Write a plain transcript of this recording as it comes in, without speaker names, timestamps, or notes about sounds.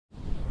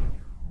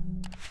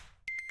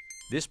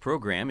This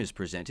program is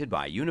presented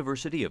by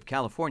University of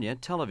California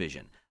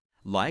Television.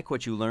 Like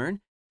what you learn?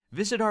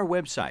 Visit our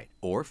website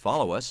or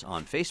follow us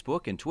on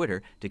Facebook and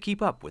Twitter to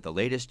keep up with the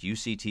latest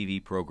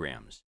UCTV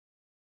programs.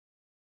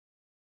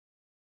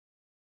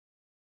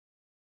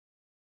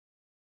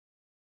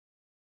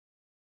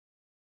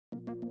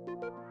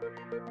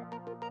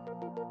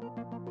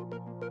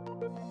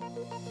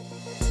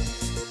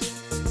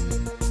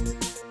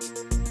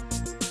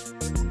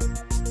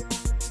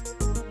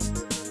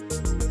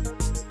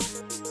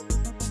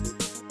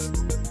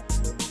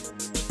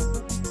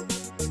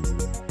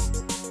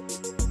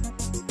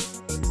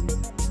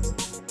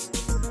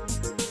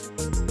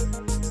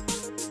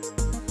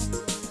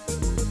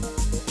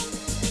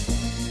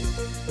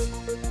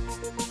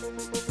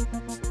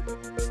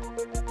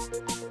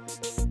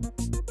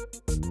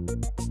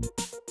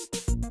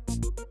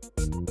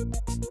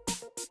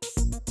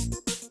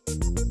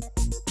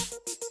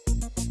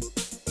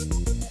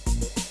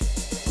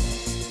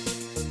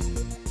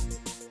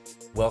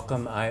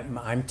 Welcome.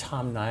 I'm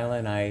Tom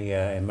Nyland. I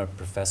am a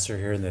professor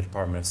here in the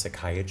Department of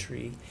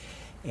Psychiatry,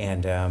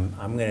 and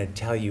I'm going to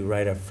tell you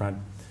right up front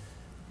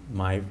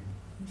my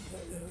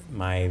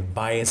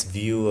biased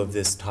view of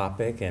this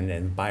topic,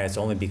 and biased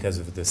only because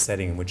of the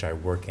setting in which I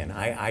work in.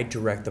 I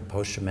direct the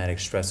post-traumatic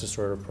stress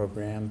disorder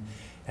program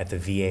at the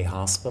VA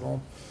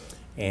hospital,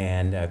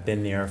 and I've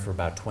been there for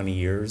about 20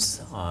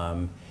 years.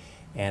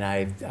 And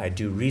I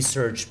do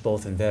research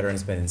both in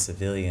veterans but in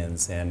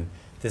civilians, and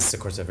this is,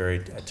 of course,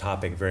 a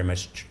topic very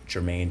much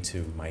germane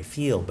to my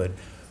field. But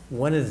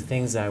one of the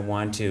things I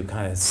want to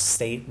kind of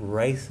state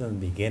right from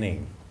the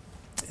beginning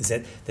is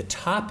that the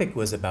topic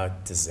was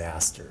about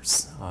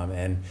disasters,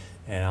 and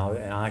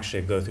I'll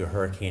actually go through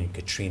Hurricane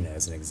Katrina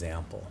as an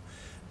example.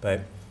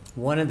 But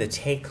one of the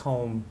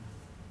take-home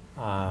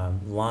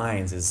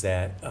lines is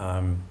that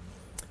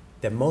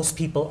that most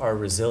people are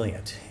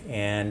resilient,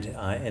 and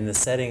in the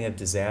setting of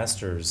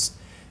disasters,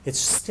 it's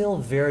still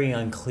very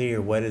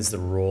unclear what is the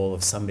role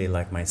of somebody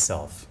like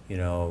myself, you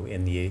know,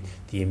 in the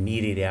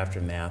immediate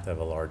aftermath of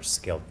a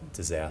large-scale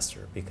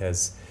disaster,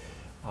 because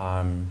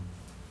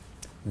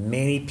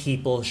many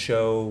people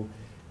show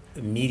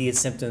immediate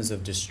symptoms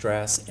of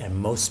distress, and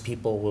most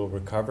people will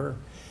recover.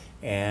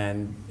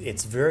 And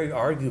it's very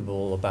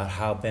arguable about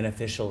how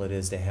beneficial it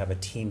is to have a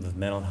team of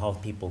mental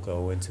health people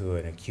go into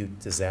an acute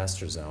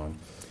disaster zone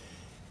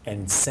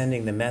and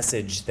sending the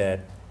message that,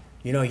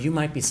 you know, you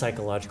might be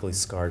psychologically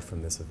scarred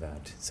from this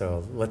event,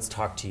 so let's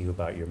talk to you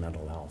about your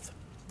mental health.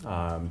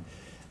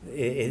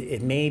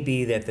 It may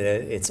be that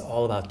it's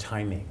all about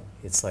timing.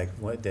 It's like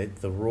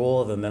the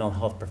role of a mental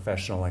health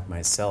professional like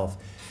myself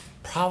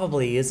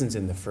probably isn't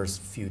in the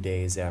first few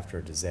days after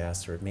a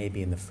disaster. It may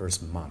be in the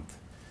first month,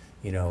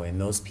 you know, in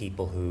those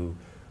people who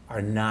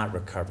are not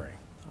recovering.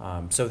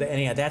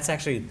 Anyhow, that's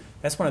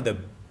one of the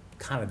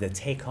kind of the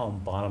take-home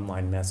bottom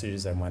line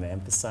messages I want to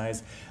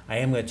emphasize. I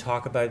am going to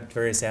talk about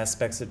various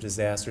aspects of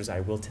disasters. I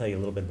will tell you a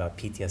little bit about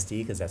PTSD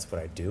because that's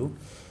what I do.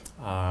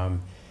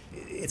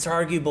 It's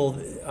arguable,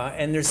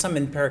 and there's some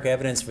empiric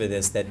evidence for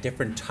this, that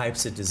different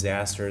types of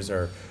disasters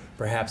are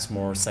perhaps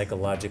more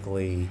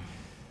psychologically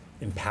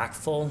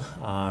impactful,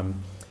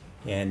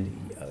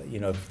 you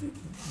know,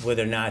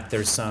 whether or not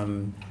there's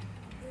some,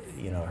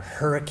 you know,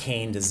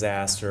 hurricane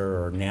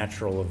disaster or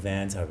natural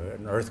event of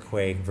an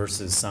earthquake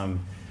versus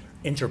some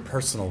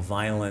interpersonal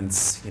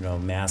violence, you know,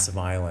 mass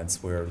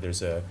violence, where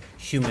there's a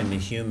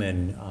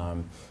human-to-human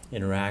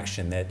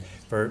interaction that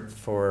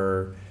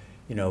for,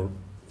 you know,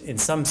 in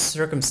some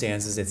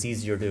circumstances it's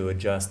easier to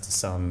adjust to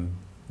some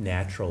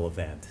natural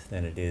event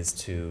than it is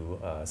to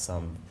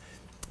some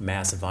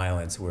mass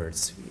violence where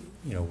it's,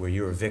 you know, where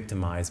you're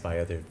victimized by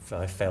other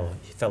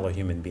fellow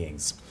human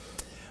beings.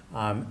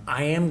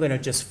 I am going to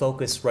just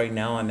focus right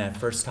now on that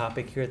first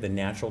topic here, the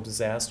natural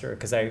disaster,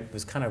 because I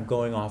was kind of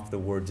going off the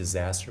word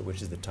disaster,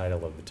 which is the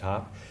title of the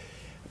talk.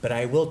 But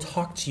I will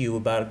talk to you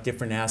about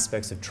different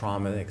aspects of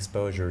trauma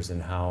exposures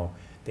and how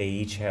they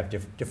each have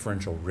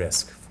differential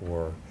risk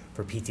for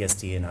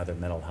PTSD and other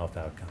mental health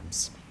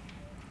outcomes.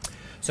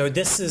 So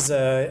this is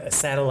a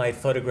satellite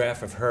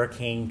photograph of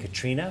Hurricane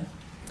Katrina.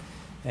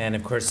 And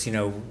of course, you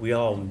know, we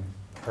all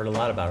heard a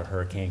lot about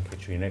Hurricane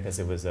Katrina because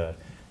it was an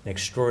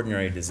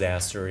extraordinary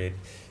disaster.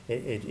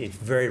 It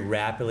very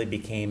rapidly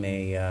became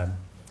it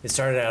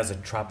started out as a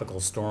tropical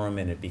storm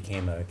and it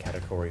became a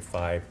Category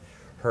 5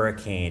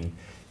 hurricane,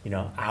 you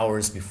know,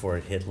 hours before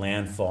it hit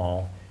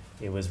landfall.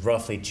 It was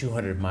roughly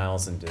 200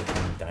 miles in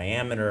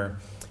diameter,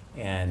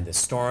 and the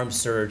storm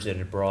surge that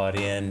it brought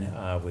in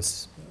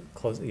was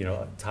close, you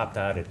know, topped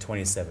out at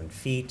 27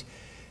 feet.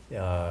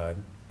 There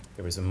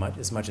was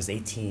as much as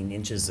 18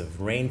 inches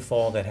of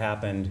rainfall that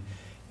happened,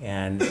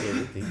 and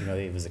you know,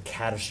 it was a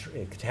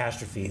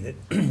catastrophe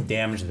that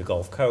damaged the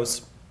Gulf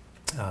Coast,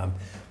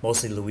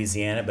 mostly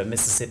Louisiana, but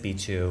Mississippi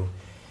too.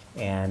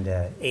 And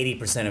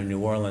 80% of New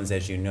Orleans,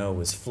 as you know,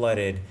 was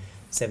flooded,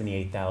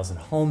 78,000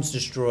 homes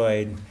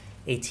destroyed,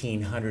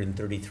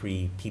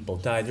 1,833 people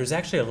died. There's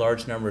actually a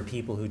large number of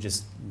people who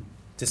just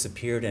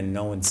disappeared, and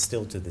no one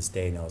still to this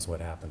day knows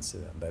what happens to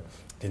them. But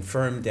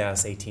confirmed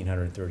deaths,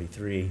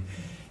 1,833,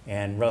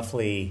 and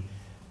roughly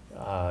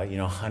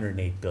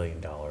 $108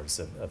 billion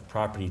of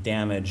property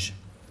damage.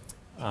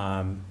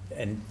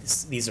 And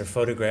these are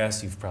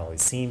photographs you've probably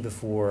seen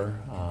before.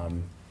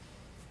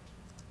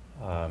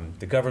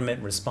 The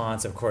government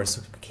response, of course,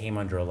 came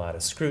under a lot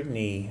of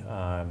scrutiny.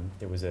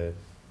 There was a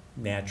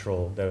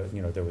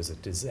there was a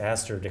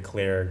disaster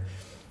declared.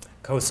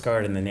 Coast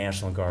Guard and the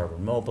National Guard were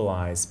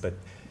mobilized, but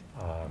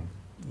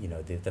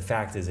the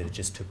fact is that it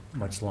just took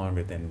much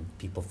longer than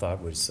people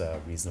thought was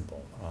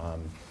reasonable.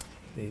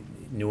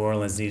 New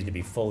Orleans needed to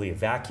be fully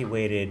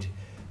evacuated.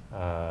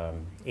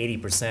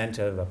 80%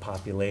 of the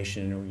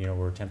population,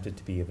 were attempted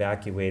to be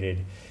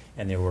evacuated,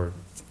 and there were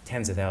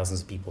tens of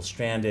thousands of people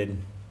stranded.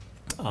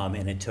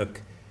 And it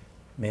took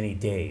many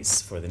days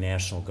for the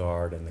National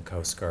Guard and the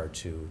Coast Guard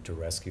to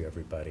rescue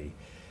everybody.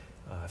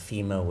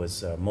 FEMA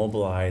was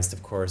mobilized,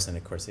 of course, and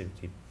of course it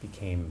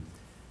became,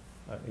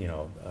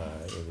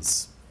 it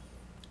was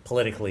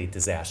politically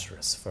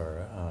disastrous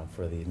for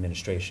the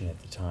administration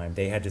at the time.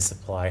 They had to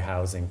supply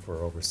housing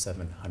for over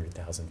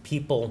 700,000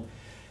 people.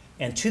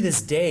 And to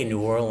this day,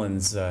 New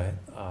Orleans'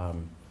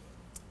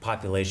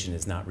 population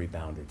has not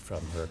rebounded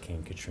from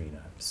Hurricane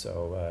Katrina.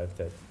 So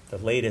the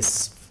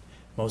latest,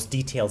 most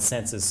detailed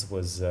census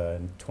was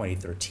in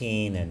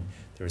 2013, and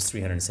there was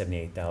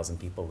 378,000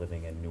 people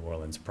living in New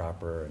Orleans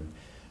proper, and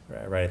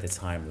right at the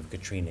time of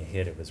Katrina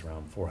hit, it was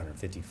around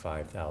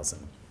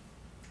 455,000.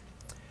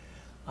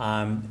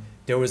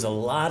 There was a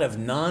lot of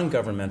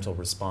non-governmental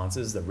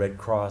responses. The Red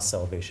Cross,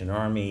 Salvation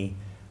Army,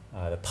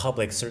 the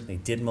public certainly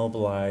did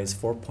mobilize.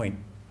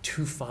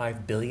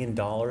 $4.25 billion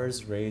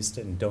raised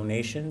in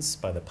donations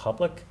by the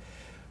public.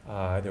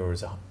 There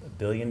was $1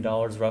 billion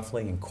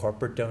roughly in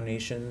corporate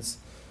donations.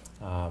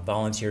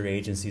 Volunteer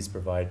agencies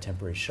provide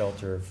temporary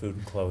shelter, food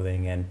and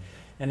clothing, and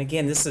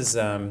again, this is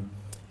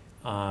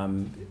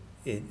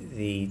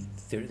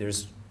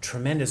there's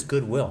tremendous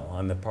goodwill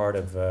on the part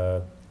of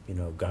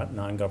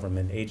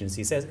non-government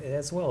agencies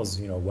as well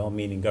as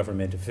well-meaning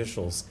government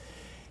officials,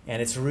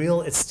 and it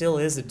still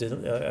is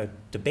a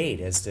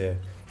debate as to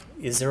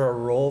is there a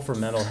role for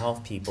mental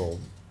health people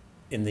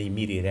in the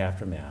immediate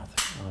aftermath,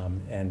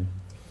 and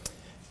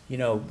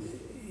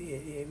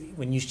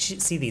when you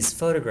see these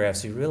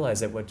photographs, you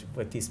realize that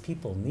what these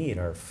people need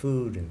are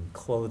food and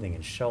clothing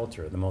and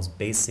shelter, the most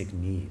basic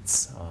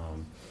needs.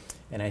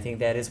 And I think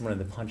that is one of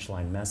the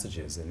punchline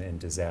messages in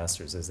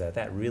disasters, is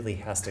that really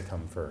has to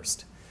come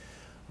first.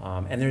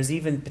 And there's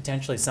even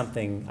potentially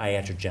something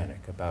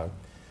iatrogenic about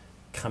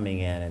coming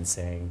in and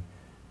saying,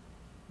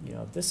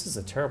 this is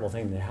a terrible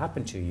thing that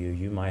happened to you.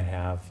 You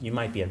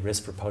might be at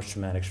risk for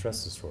post-traumatic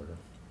stress disorder.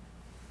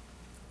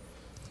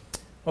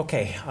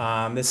 Okay,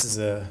 this is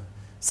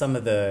some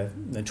of the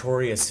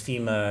notorious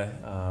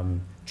FEMA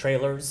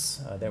trailers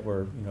that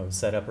were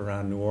set up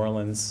around New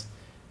Orleans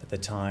at the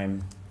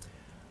time.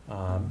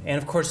 And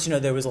of course,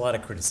 there was a lot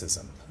of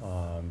criticism.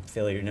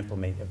 Failure to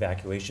implement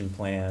evacuation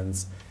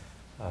plans.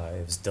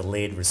 It was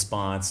delayed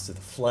response to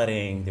the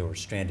flooding. There were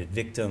stranded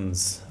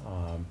victims.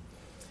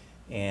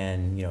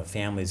 And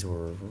families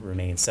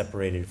remained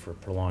separated for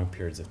prolonged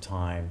periods of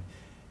time.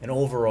 And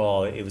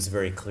overall, it was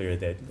very clear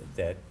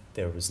that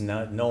there was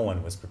no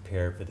one was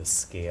prepared for the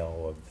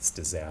scale of this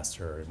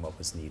disaster and what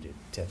was needed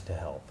to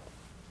help.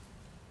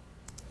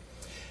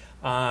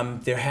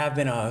 There have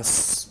been a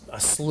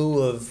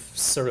slew of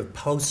sort of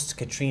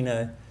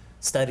post-Katrina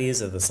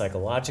studies of the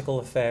psychological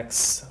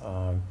effects,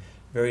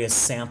 various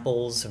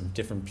samples from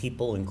different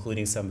people,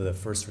 including some of the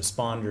first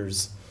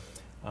responders.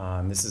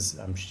 I'm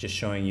just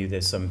showing you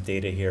there's some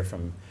data here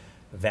from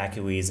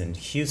evacuees in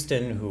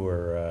Houston who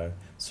were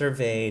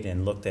surveyed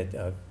and looked at,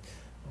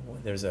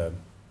 there's a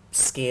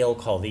scale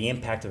called the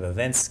Impact of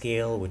Events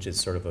Scale, which is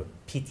sort of a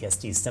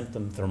PTSD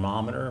symptom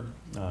thermometer.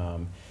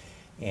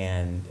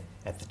 And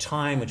at the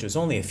time, which was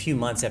only a few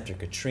months after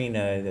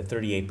Katrina, the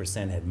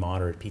 38% had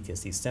moderate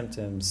PTSD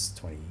symptoms,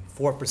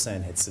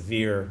 24% had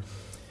severe.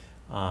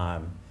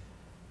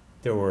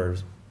 There were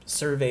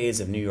surveys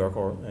of New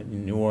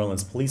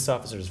Orleans police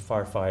officers,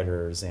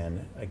 firefighters,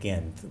 and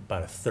again,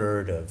 about a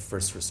third of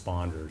first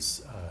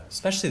responders,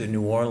 especially the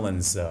New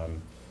Orleans,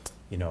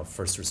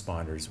 first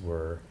responders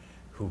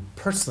who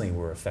personally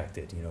were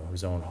affected,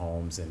 whose own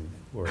homes, and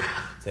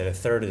that a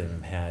third of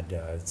them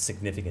had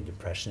significant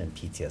depression and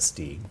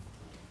PTSD.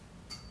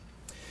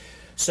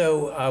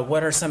 So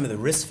what are some of the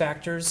risk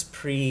factors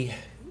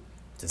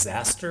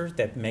pre-disaster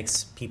that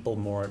makes people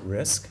more at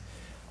risk?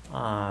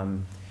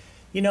 One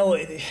of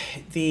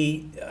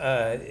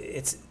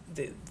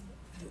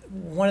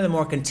the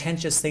more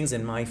contentious things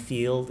in my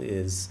field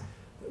is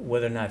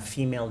whether or not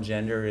female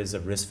gender is a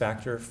risk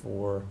factor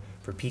for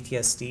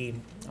PTSD.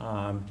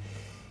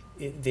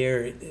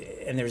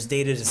 There's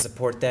data to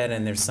support that,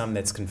 and there's some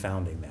that's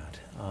confounding that.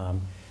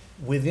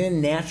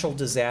 Within natural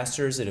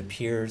disasters, it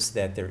appears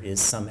that there is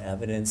some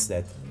evidence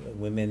that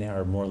women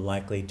are more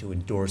likely to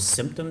endure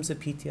symptoms of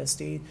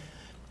PTSD.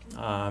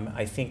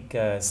 I think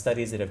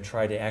studies that have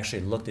tried to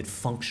actually looked at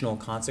functional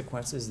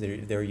consequences,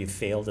 there you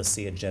fail to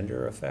see a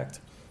gender effect.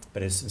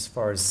 But as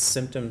far as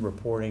symptom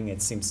reporting,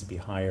 it seems to be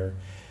higher.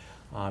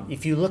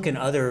 If you look in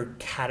other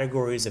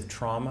categories of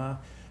trauma,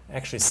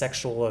 actually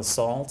sexual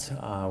assault,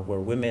 where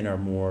women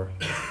are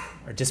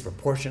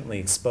disproportionately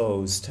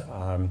exposed,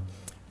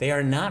 they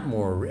are not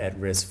more at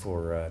risk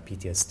for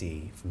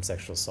PTSD from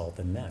sexual assault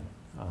than men.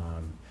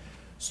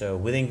 So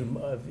within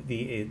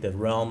the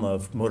realm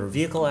of motor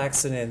vehicle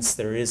accidents,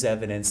 there is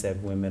evidence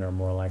that women are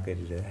more likely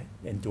to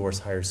endorse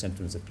higher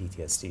symptoms of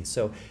PTSD.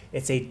 So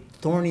it's a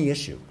thorny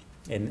issue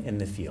in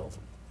the field.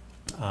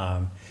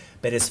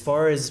 But as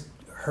far as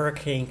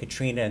Hurricane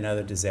Katrina and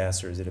other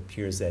disasters, it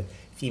appears that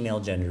female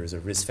gender is a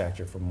risk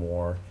factor for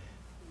more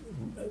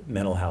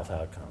mental health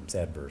outcomes,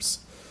 adverse.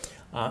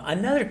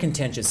 Another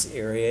contentious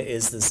area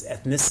is this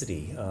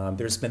ethnicity.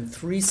 There's been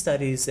 3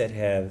 studies that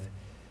have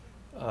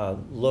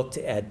looked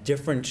at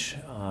different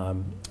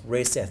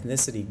race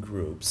ethnicity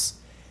groups,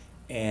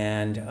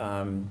 and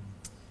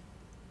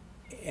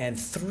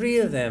 3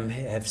 of them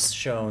have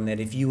shown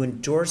that if you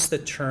endorse the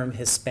term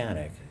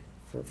Hispanic,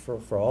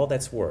 for all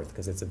that's worth,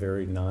 because it's a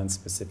very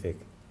non-specific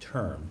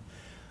term,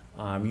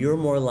 you're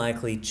more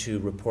likely to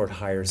report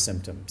higher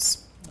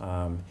symptoms.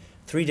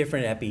 3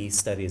 different epi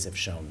studies have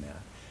shown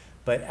that.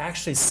 But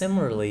actually,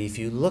 similarly, if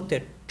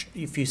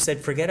you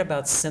said forget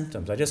about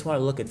symptoms, I just want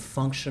to look at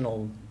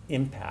functional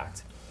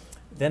impact,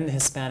 then the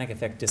Hispanic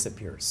effect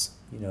disappears.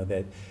 You know,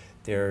 that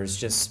there's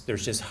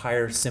just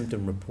higher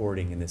symptom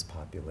reporting in this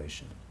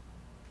population.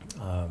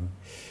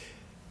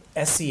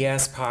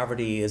 SES,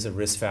 poverty, is a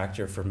risk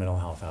factor for mental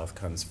health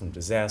outcomes from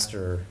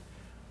disaster.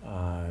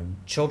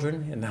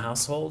 Children in the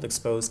household,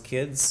 exposed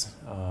kids,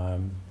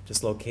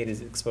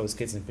 dislocated exposed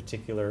kids in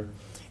particular.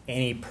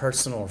 Any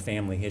personal or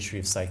family history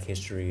of psych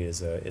history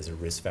is a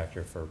risk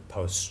factor for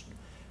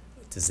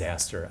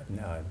post-disaster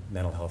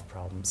mental health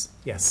problems.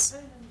 Yes? I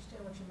didn't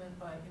understand what you meant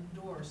by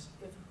endorse.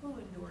 Who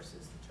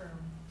endorses the term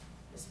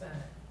Hispanic?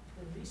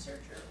 The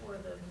researcher or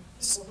the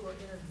people who are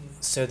interviewed?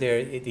 So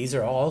these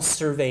are all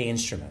survey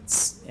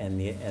instruments,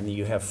 and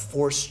you have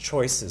forced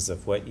choices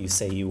of what you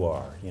say you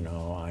are. You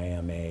know, I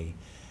am a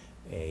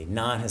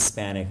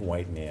non-Hispanic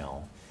white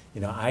male.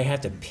 You know, I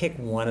had to pick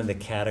one of the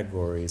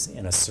categories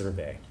in a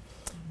survey.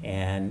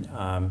 And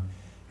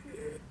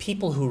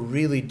people who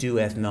really do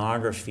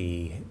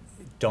ethnography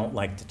don't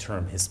like the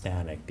term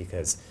Hispanic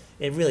because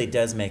it really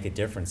does make a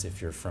difference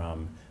if you're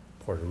from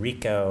Puerto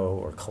Rico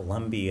or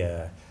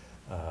Colombia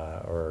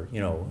or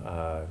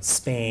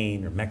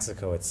Spain or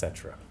Mexico,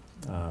 etc.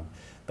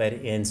 But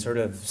in sort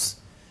of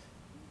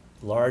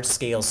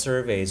large-scale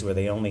surveys where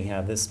they only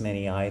have this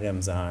many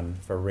items on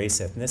for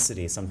race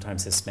ethnicity,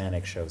 sometimes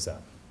Hispanic shows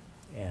up.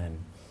 And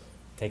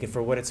take it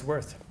for what it's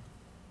worth.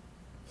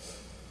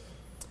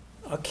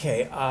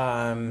 Okay,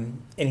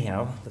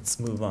 anyhow, let's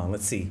move on.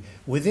 Let's see.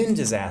 Within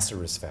disaster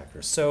risk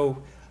factors,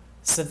 so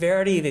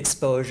severity of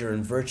exposure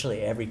in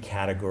virtually every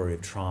category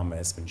of trauma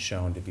has been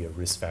shown to be a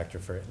risk factor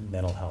for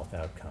mental health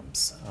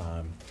outcomes.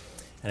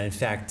 And in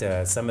fact,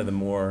 some of the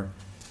more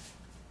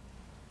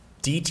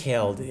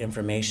detailed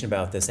information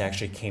about this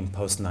actually came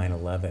post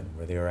 9/11,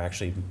 where they were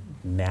actually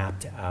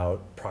mapped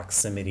out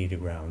proximity to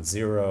ground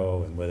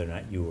zero and whether or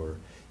not you were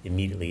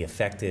immediately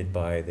affected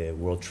by the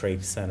World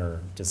Trade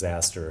Center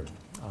disaster,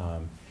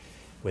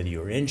 whether you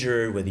were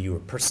injured, whether you were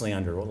personally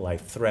under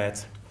life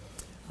threat.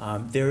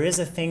 There is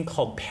a thing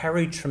called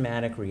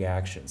peritraumatic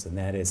reactions, and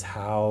that is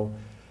how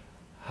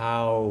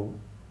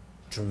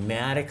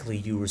dramatically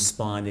you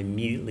respond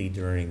immediately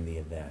during the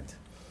event.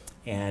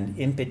 And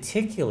in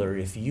particular,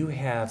 if you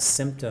have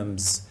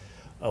symptoms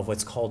of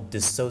what's called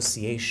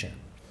dissociation,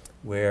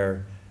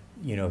 where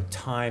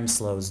time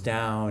slows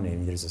down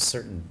and there's a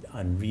certain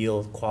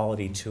unreal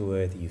quality to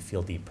it, you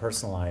feel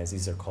depersonalized,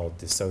 these are called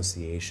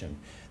dissociation.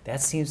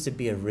 That seems to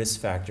be a risk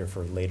factor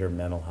for later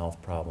mental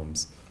health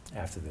problems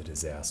after the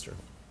disaster.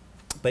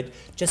 But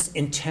just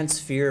intense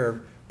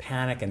fear,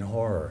 panic, and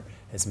horror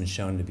has been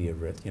shown to be a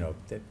risk,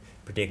 that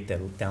predict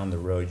that down the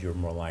road you're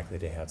more likely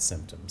to have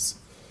symptoms.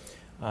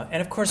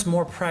 And of course,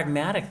 more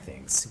pragmatic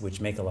things,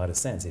 which make a lot of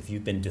sense. If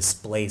you've been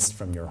displaced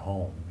from your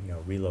home,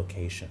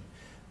 relocation,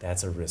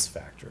 that's a risk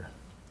factor.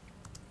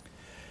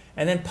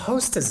 And then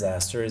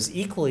post-disaster is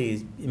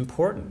equally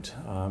important.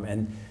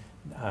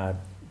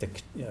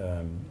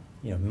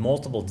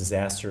 Multiple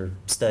disaster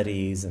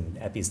studies and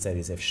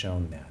epi-studies have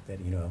shown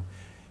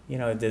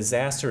that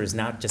disaster is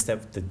not just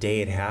that the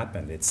day it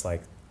happened. It's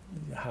like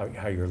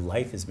how your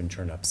life has been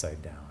turned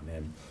upside down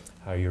and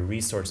how your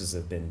resources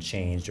have been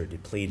changed or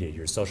depleted,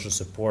 your social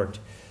support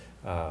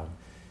has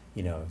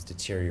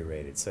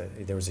deteriorated. So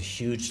there was a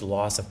huge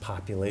loss of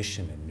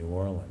population in New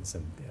Orleans,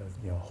 and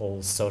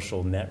whole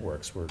social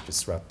networks were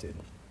disrupted.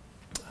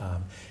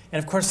 And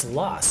of course,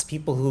 loss,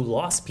 people who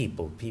lost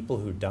people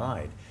who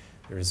died.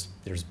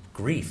 There's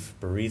grief,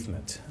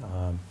 bereavement.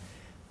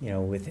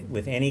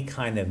 With any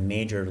kind of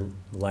major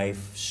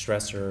life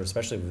stressor,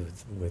 especially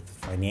with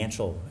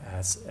financial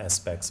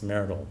aspects,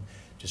 marital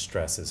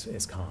distress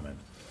is common.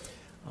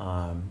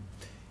 One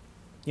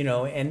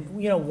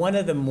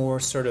of the more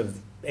sort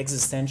of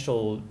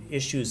existential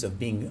issues of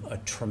being a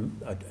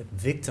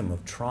victim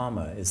of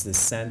trauma is this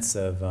sense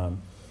of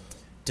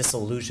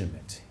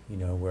disillusionment,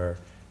 where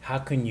how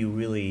can you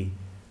really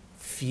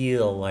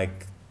feel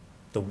like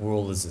the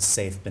world is a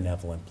safe,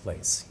 benevolent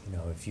place. You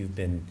know, if you've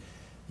been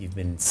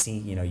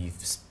seen, you know,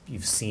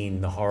 you've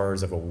seen the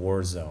horrors of a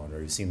war zone,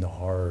 or you've seen the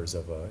horrors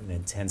of an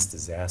intense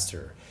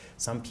disaster.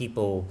 Some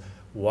people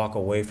walk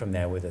away from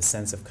that with a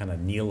sense of kind of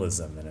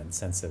nihilism and a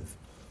sense of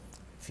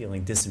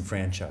feeling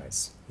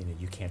disenfranchised. You know,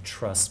 you can't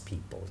trust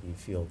people. You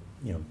feel,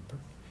 you know,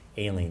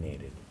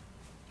 alienated.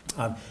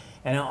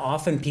 And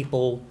often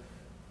people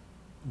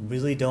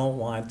really don't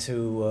want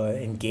to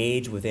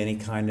engage with any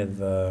kind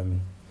of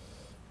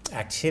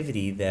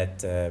activity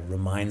that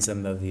reminds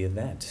them of the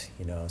event.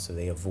 You know, so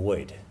they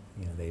avoid.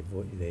 You know,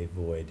 they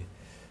avoid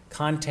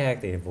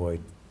contact. They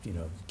avoid, you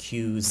know,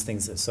 cues,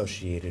 things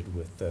associated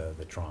with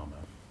the trauma.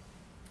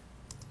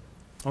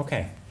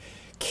 Okay.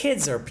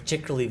 Kids are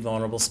particularly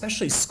vulnerable,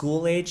 especially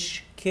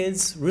school-age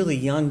kids, really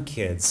young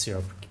kids, you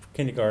know,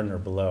 kindergarten or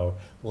below,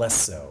 less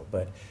so.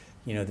 But,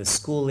 you know, the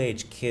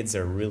school-age kids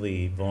are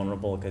really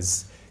vulnerable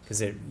because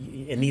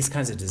in these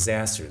kinds of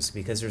disasters,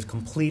 because there's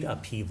complete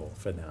upheaval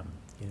for them.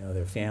 You know,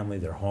 their family,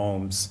 their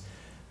homes,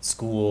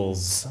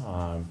 schools,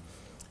 you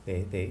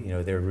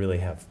know,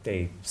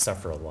 they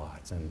suffer a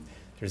lot. And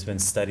there's been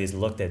studies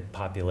looked at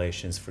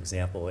populations, for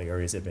example,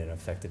 areas that have been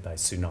affected by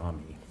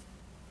tsunami.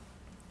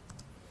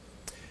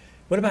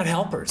 What about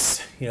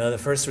helpers? You know, the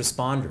first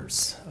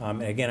responders.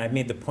 And again, I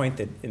made the point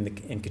that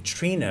in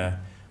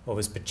Katrina, what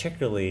was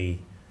particularly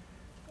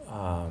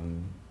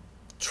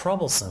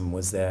troublesome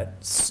was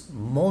that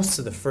most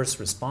of the first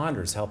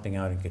responders helping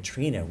out in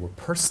Katrina were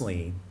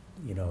personally,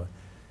 you know,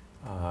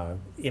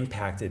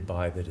 impacted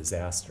by the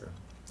disaster.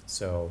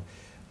 So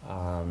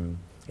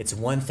it's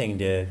one thing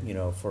to, you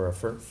know, for a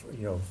first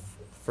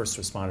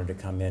responder to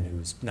come in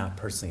who's not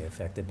personally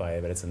affected by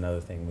it, but it's another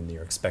thing when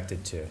you're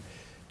expected to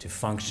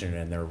function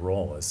in their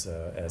role as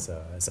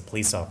a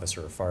police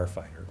officer or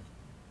firefighter.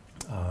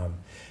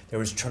 There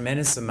was a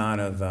tremendous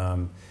amount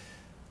of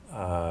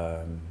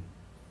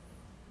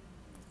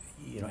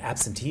you know,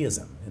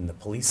 absenteeism in the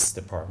police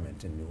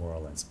department in New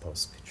Orleans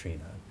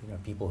post-Katrina. You know,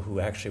 people who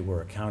actually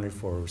were accounted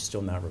for were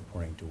still not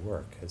reporting to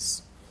work,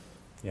 as,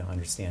 you know,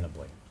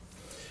 understandably.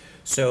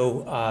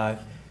 So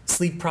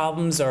sleep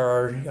problems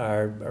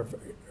are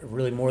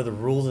really more the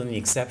rule than the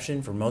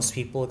exception for most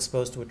people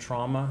exposed to a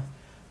trauma.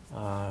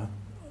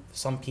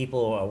 Some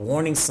people, a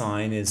warning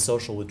sign is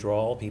social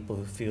withdrawal, people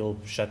who feel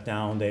shut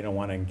down, they don't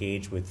want to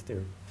engage with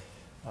their,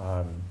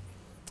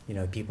 you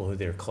know, people who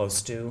they're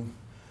close to.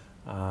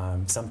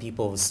 Some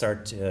people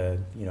start to,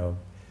 you know,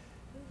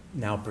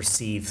 now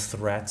perceive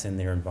threat in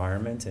their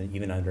environment, and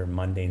even under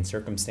mundane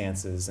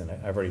circumstances, and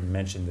I've already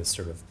mentioned this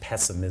sort of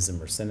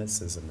pessimism or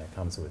cynicism that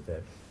comes with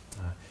it.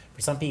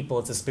 For some people,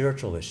 it's a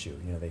spiritual issue.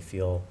 You know, they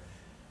feel,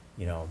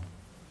 you know,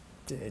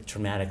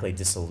 traumatically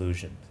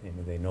disillusioned. You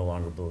know, they no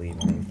longer believe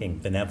in anything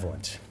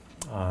benevolent.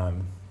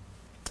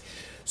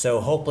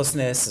 So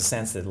hopelessness, a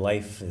sense that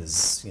life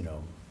is, you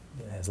know,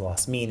 has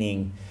lost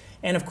meaning.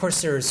 And of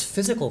course, there's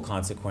physical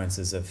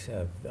consequences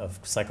of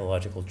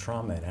psychological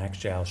trauma, and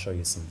actually I'll show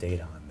you some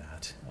data on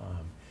that.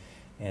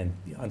 And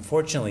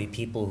unfortunately,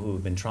 people who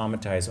have been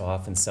traumatized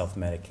often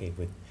self-medicate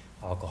with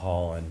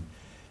alcohol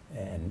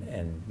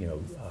and you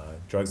know,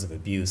 drugs of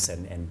abuse,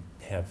 and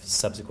have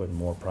subsequent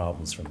more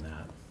problems from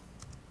that.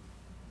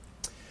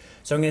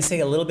 So I'm going to say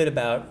a little bit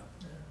about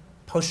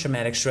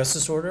post-traumatic stress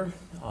disorder,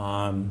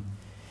 and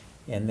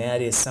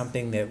that is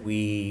something that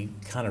we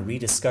kind of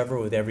rediscover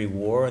with every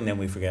war, and then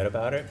we forget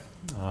about it.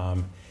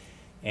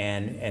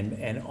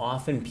 And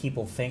often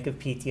people think of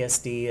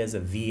PTSD as a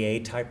VA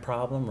type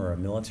problem or a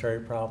military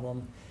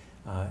problem.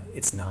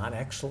 It's not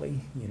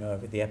actually. You know,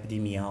 the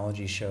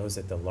epidemiology shows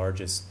that the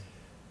largest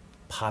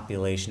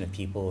population of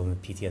people in the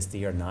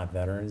PTSD are not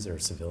veterans or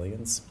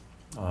civilians.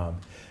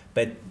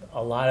 But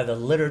a lot of the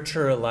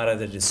literature, a lot of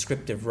the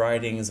descriptive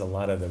writings, a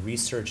lot of the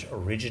research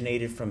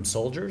originated from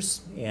soldiers,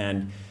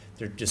 and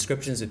their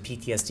descriptions of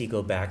PTSD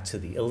go back to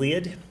the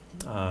Iliad.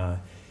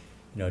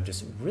 You know,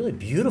 just really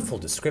beautiful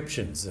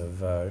descriptions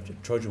of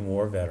Trojan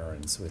War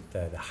veterans with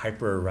the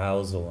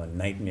hyperarousal and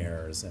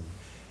nightmares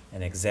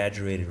and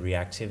exaggerated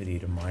reactivity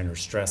to minor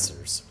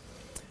stressors.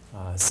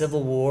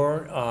 Civil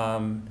War,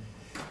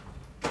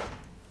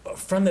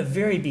 from the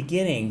very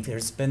beginning,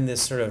 there's been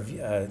this sort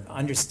of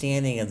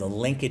understanding of the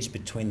linkage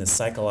between the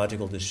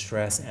psychological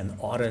distress and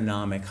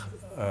autonomic,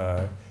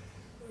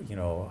 you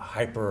know,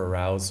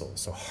 hyperarousal,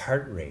 so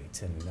heart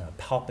rate and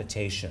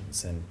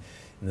palpitations. And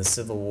in the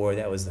Civil War,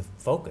 that was the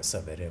focus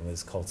of it. It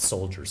was called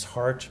Soldier's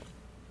Heart.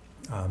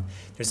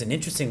 There's an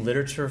interesting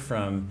literature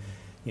from,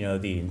 you know,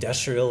 the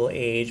industrial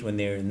age, when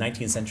they were in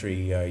 19th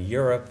century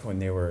Europe, when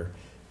they were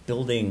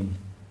building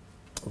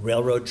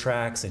railroad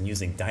tracks and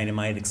using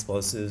dynamite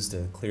explosives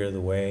to clear the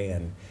way,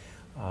 and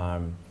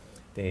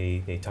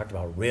they talked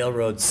about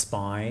railroad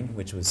spine,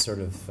 which was sort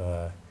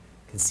of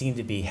can seem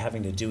to be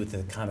having to do with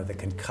the kind of the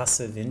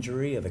concussive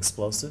injury of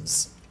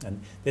explosives.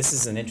 And this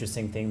is an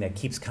interesting thing that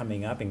keeps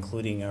coming up,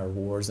 including our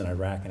wars in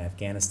Iraq and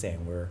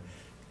Afghanistan, where,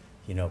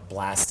 you know,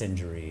 blast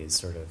injury is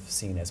sort of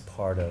seen as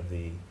part of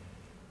the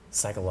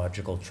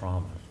psychological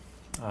trauma.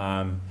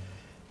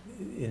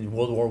 In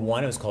World War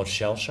I, it was called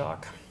shell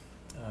shock.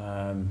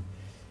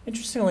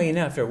 Interestingly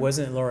enough, there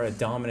wasn't, Laura, a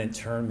dominant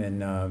term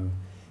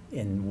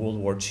in World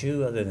War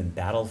II other than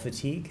battle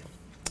fatigue.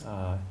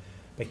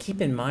 But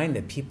keep in mind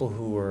that people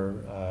who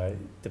were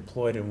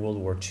deployed in World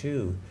War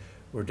II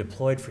were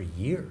deployed for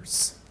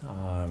years.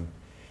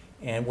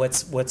 And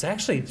what's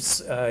actually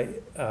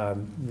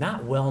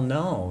not well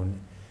known,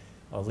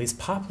 or at least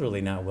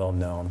popularly not well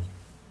known,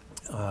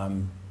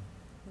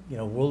 you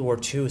know, World War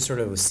II sort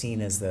of was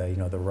seen as the, you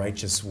know, the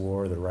righteous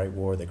war, the right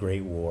war, the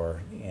great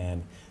war,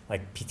 and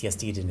like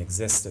PTSD didn't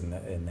exist in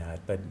that.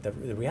 But the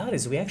reality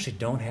is we actually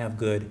don't have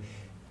good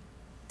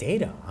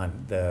data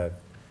on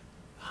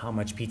how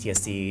much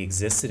PTSD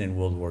existed in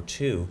World War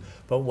II.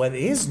 But what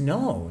is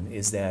known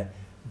is that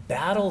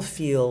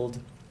battlefield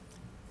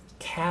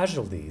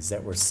casualties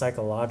that were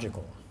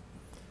psychological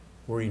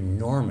were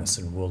enormous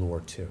in World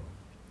War II.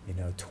 You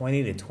know,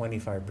 20 to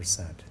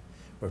 25%,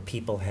 where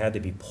people had to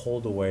be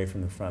pulled away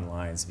from the front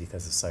lines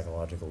because of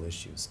psychological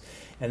issues.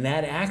 And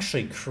that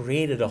actually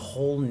created a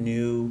whole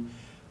new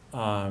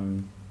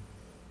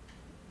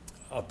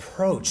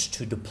approach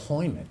to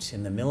deployment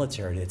in the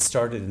military that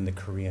started in the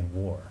Korean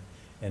War.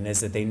 And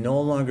is that they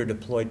no longer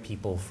deployed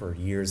people for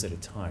years at a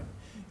time.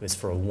 It was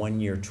for a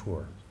one-year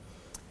tour.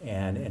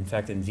 And in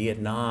fact, in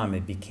Vietnam,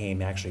 it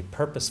became actually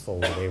purposeful,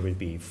 where they would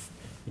be,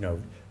 you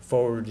know,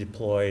 forward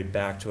deployed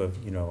back to a,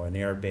 you know, an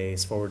air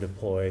base, forward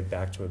deployed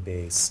back to a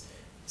base,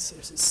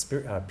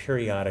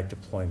 periodic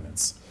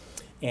deployments.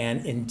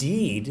 And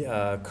indeed,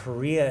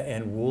 Korea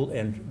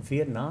and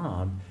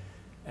Vietnam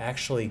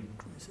actually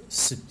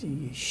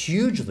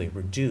hugely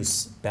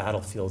reduced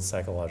battlefield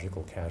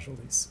psychological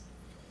casualties.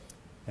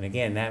 And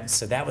again,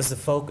 so that was the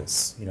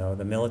focus. You know,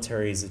 the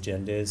military's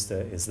agenda is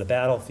the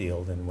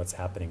battlefield and what's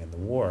happening in the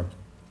war.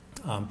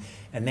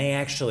 And they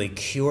actually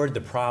cured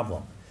the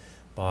problem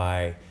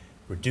by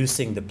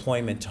reducing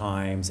deployment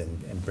times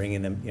and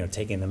bringing them, you know,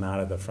 taking them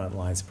out of the front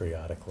lines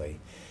periodically.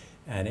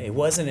 And it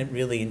wasn't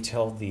really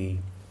until the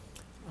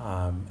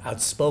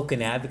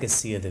outspoken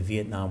advocacy of the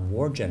Vietnam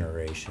War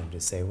generation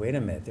to say, wait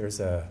a minute, there's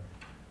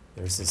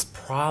this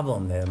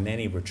problem that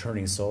many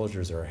returning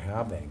soldiers are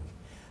having,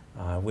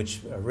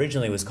 which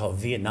originally was called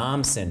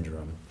Vietnam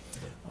Syndrome.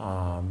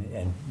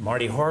 And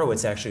Marty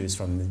Horowitz, actually, who's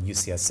from the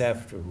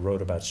UCSF,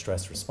 wrote about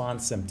stress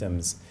response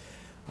symptoms.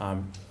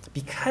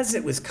 Because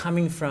it was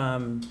coming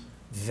from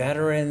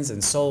veterans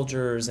and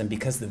soldiers, and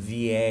because the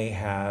VA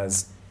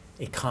has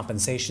a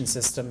compensation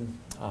system,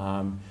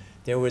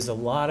 there was a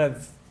lot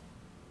of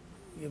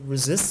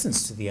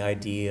resistance to the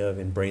idea of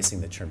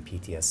embracing the term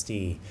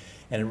PTSD.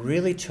 And it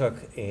really took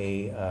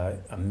a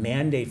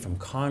mandate from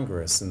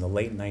Congress in the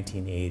late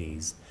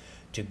 1980s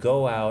to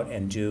go out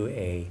and do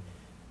a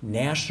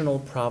national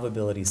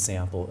probability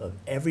sample of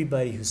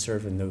everybody who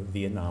served in the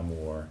Vietnam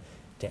War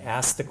to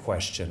ask the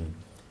question,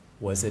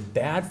 was it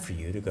bad for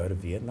you to go to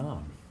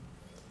Vietnam?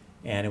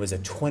 And it was a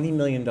 $20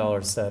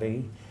 million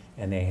study,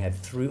 and they had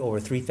over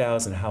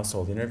 3,000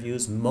 household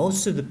interviews.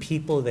 Most of the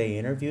people they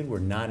interviewed were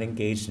not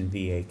engaged in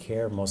VA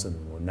care. Most of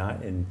them were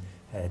not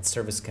had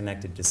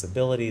service-connected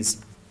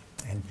disabilities.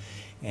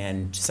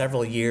 And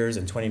several years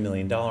and $20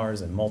 million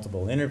and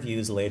multiple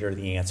interviews later,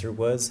 the answer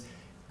was,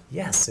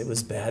 yes, it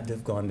was bad to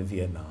have gone to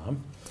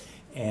Vietnam.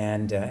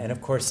 And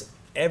of course,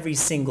 every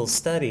single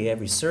study,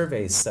 every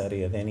survey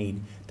study of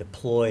any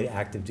deployed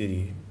active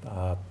duty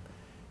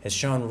has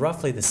shown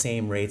roughly the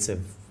same rates of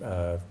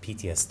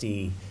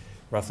PTSD,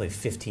 roughly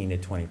 15 to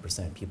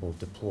 20% people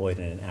deployed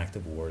in an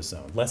active war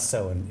zone, less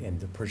so in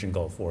the Persian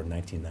Gulf War in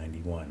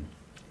 1991.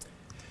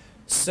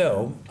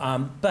 So,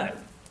 but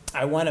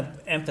I want to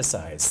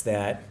emphasize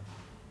that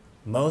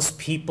most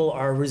people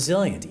are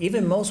resilient.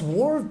 Even most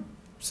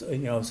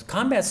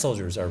combat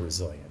soldiers are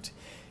resilient.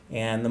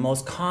 And the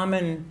most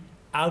common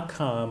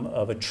outcome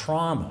of a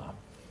trauma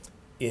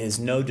is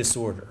no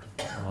disorder.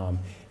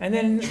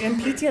 And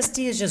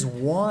PTSD is just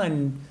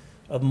one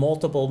of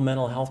multiple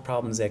mental health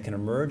problems that can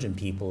emerge in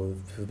people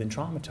who've been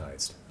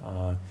traumatized.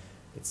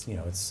 It's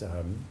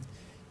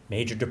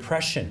major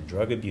depression,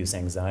 drug abuse,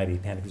 anxiety,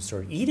 panic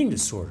disorder, eating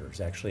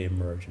disorders actually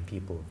emerge in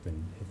people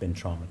who've been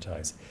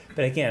traumatized.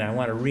 But again, I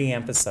want to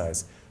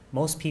re-emphasize,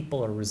 most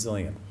people are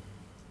resilient.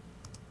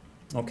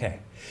 Okay,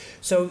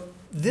 so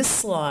this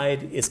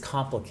slide is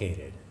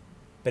complicated,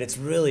 but it's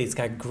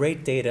got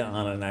great data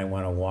on it, and I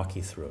want to walk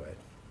you through it.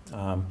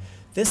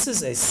 This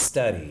is a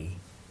study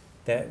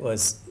that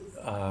was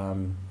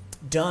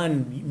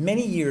done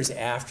many years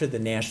after the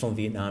National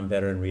Vietnam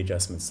Veteran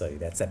Readjustment Study.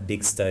 That's that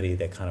big study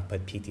that kind of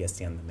put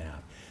PTSD on the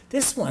map.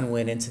 This one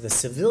went into the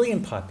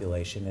civilian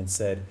population and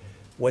said,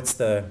 what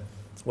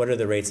are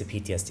the rates of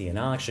PTSD? And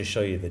I'll actually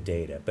show you the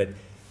data. But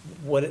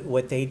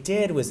what they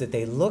did was that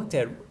they looked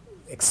at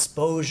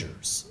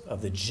exposures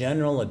of the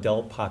general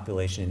adult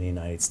population in the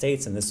United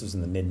States, and this was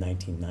in the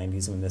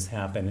mid-1990s when this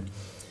happened.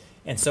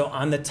 And so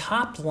on the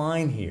top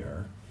line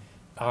here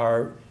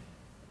are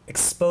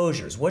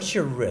exposures. What's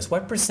your risk?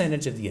 What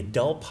percentage of the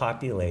adult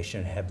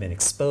population have been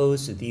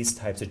exposed to these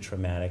types of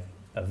traumatic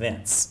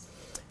events?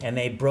 And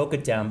they broke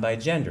it down by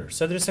gender.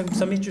 So there's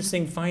some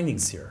interesting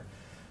findings here.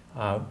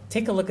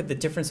 Take a look at the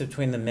difference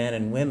between the men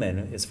and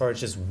women as far as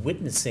just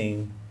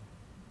witnessing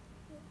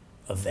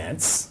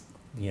events,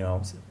 you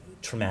know,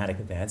 traumatic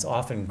events,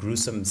 often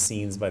gruesome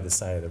scenes by the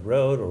side of the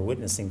road or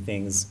witnessing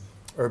things,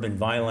 urban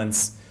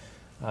violence.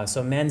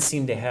 So men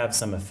seem to have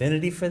some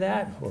affinity for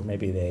that, or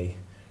maybe they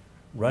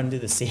run to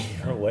the scene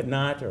or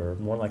whatnot, or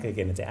more likely to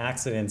get into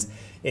accidents.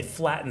 It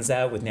flattens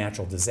out with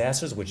natural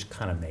disasters, which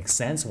kind of makes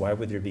sense. Why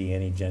would there be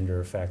any gender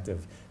effect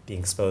of being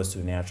exposed to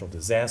a natural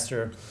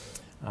disaster?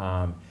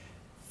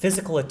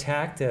 Physical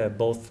attack,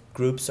 both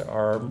groups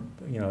are,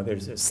 you know,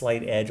 there's a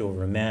slight edge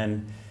over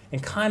men.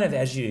 And kind of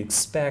as you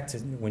expect,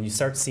 when you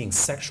start seeing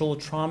sexual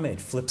trauma,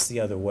 it flips the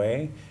other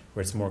way,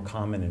 where it's more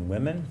common in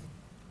women.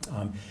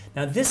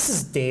 Now this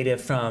is data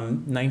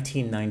from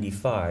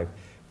 1995.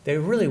 There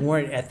really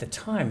weren't at the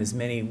time as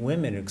many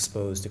women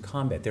exposed to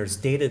combat. There's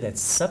data that's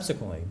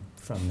subsequently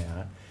from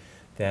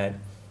that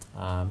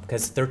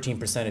because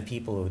 13% of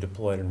people who are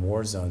deployed in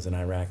war zones in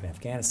Iraq and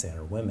Afghanistan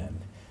are women.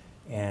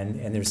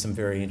 And there's some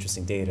very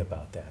interesting data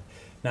about that.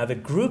 Now the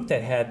group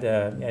that had,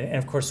 and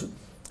of course,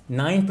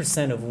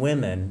 9% of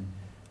women,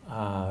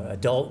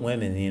 adult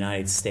women in the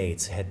United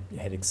States had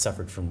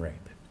suffered from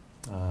rape.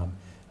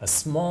 A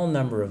small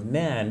number of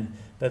men,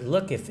 but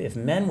look, if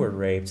men were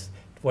raped,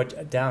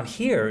 what down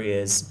here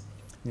is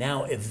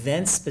now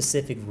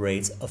event-specific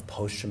rates of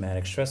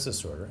post-traumatic stress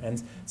disorder.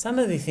 And some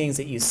of the things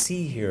that you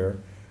see here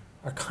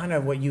are kind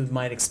of what you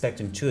might expect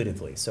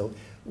intuitively. So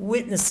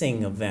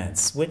witnessing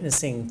events,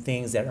 witnessing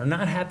things that are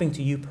not happening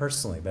to you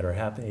personally, but are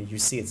happening, you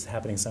see it's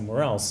happening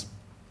somewhere else.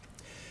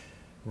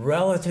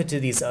 Relative to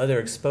these other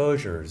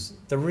exposures,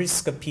 the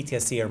risks of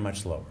PTSD are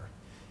much lower.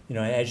 You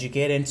know, as you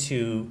get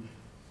into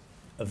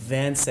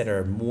events that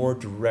are more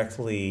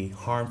directly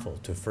harmful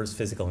to first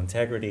physical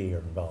integrity or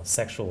involve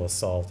sexual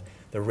assault,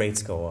 the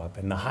rates go up.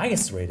 And the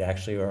highest rate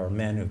actually are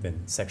men who've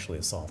been sexually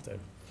assaulted.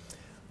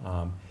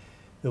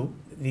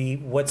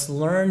 What's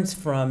learned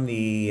from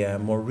the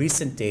more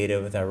recent data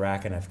with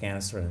Iraq and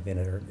Afghanistan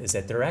is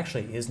that there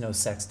actually is no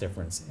sex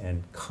difference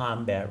in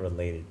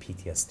combat-related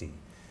PTSD.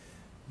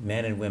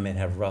 Men and women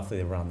have roughly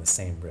around the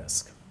same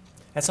risk.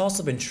 That's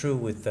also been true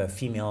with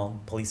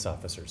female police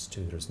officers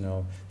too.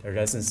 There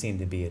doesn't seem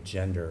to be a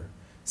gender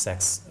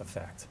sex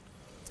effect.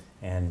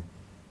 And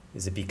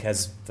is it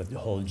because the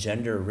whole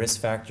gender risk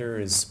factor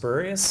is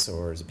spurious,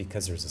 or is it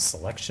because there's a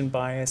selection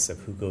bias of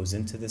who goes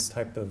into this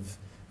type of,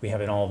 we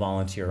have an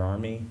all-volunteer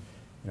army,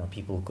 you know,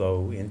 people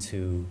go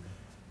into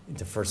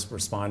first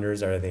responders,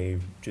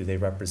 do they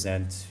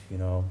represent, you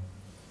know,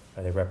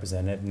 are they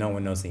represented? No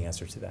one knows the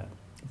answer to that.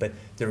 But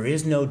there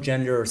is no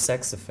gender or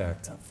sex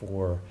effect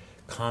for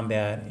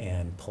combat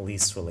and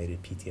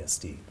police-related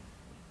PTSD.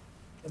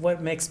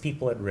 What makes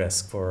people at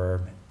risk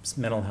for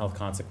mental health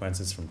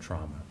consequences from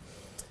trauma?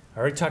 I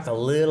already talked a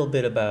little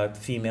bit about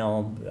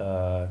female,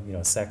 you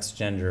know, sex,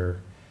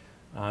 gender.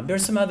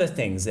 There's some other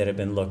things that have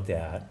been looked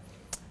at.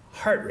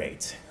 Heart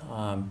rate.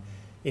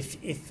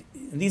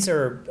 These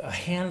are a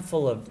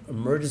handful of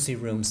emergency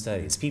room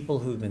studies. People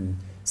who've been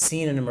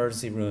seen in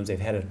emergency rooms, they've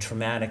had a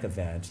traumatic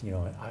event, you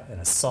know, an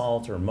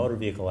assault or a motor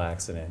vehicle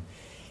accident,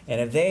 and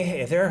if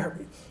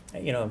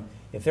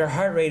their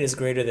heart rate is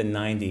greater than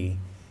 90,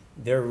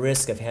 their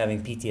risk of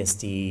having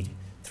PTSD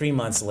 3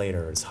 months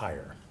later is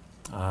higher.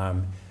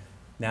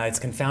 Now it's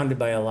confounded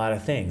by a lot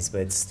of things,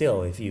 but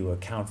still, if you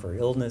account for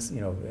illness, you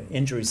know,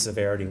 injury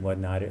severity and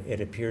whatnot, it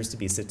appears to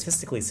be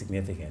statistically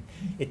significant.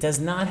 It does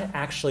not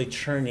actually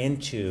turn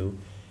into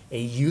a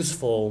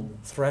useful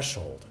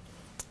threshold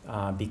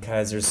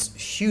because there's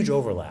huge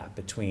overlap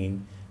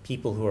between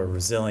people who are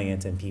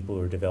resilient and people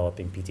who are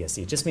developing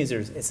PTSD. It just means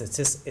it's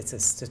a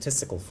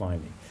statistical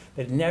finding.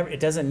 But it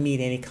doesn't meet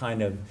any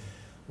kind of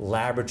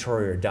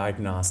laboratory or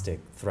diagnostic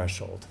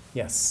threshold.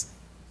 Yes?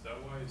 Is that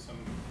why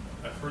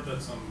I've heard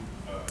that some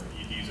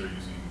EDs are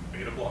using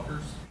beta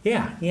blockers?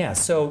 Yeah.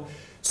 So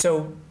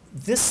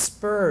this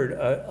spurred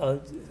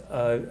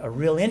a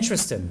real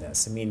interest in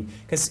this. I mean,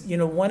 because, you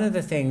know, one of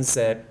the things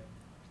that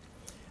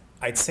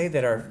I'd say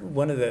that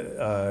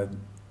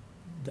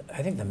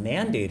I think the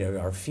mandate of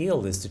our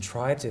field is to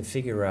try to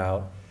figure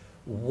out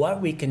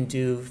what we can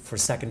do for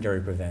secondary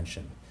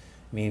prevention.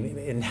 I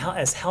mean,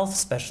 as health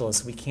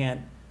specialists, we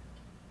can't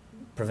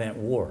prevent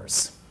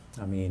wars.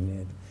 I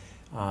mean,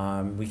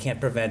 we can't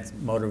prevent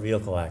motor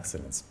vehicle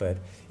accidents, but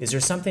is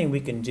there something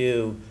we can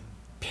do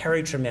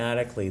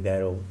peritraumatically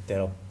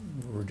that'll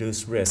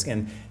reduce risk?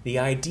 And the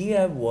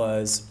idea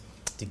was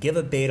to give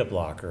a beta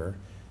blocker,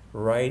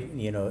 right,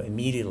 you know,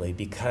 immediately,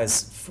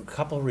 because for a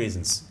couple of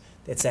reasons.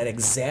 It's that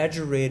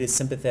exaggerated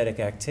sympathetic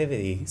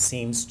activity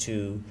seems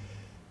to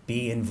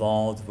be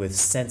involved with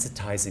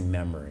sensitizing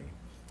memory,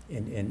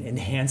 in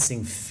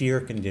enhancing fear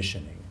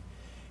conditioning.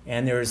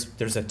 And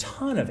there's a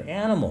ton of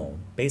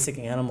basic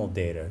animal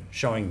data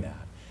showing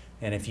that.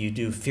 And if you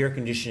do fear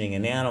conditioning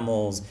in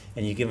animals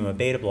and you give them a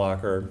beta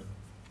blocker,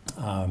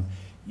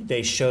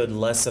 they showed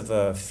less of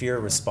a fear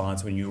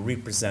response when you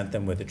represent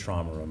them with a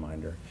trauma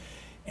reminder.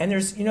 And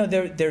there's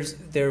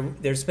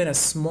been a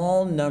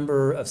small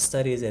number of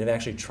studies that have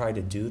actually tried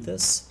to do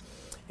this,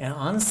 and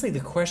honestly, the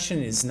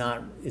question is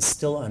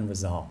still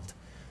unresolved.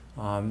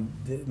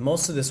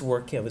 Most of this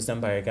work was done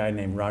by a guy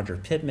named Roger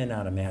Pittman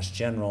out of Mass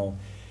General,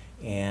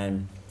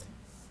 And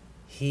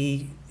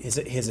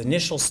his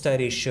initial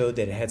study showed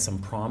that it had some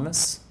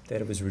promise,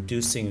 that it was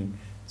reducing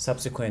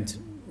subsequent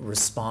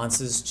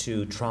responses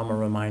to trauma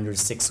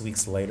reminders 6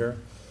 weeks later.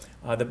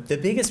 The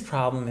biggest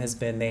problem has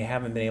been they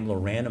haven't been able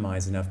to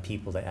randomize enough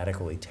people to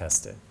adequately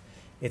test it.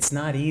 It's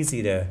not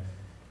easy to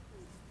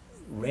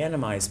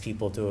randomize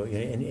people to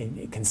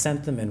and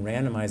consent them and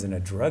randomize in a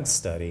drug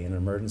study in an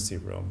emergency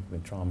room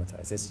when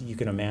traumatized. You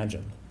can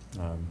imagine.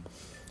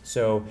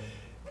 So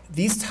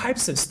these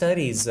types of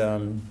studies,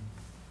 have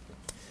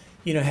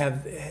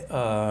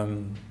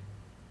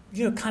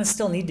kind of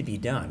still need to be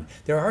done.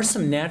 There are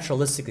some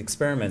naturalistic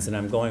experiments, and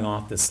I'm going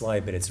off this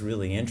slide, but it's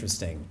really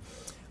interesting.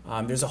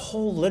 There's a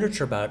whole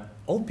literature about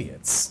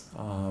opiates,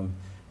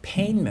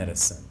 pain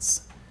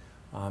medicines,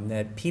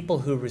 that people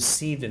who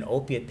received an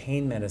opiate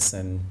pain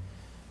medicine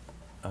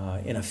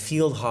in a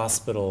field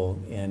hospital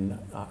in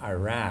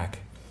Iraq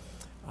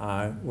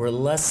were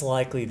less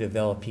likely to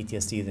develop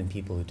PTSD than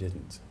people who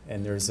didn't.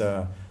 And there's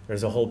a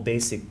whole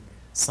basic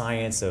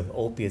science of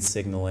opiate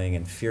signaling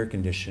and fear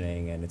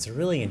conditioning, and it's a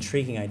really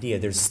intriguing idea.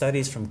 There's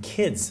studies from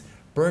kids,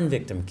 burn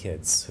victim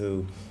kids,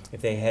 who,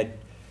 if they had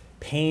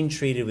pain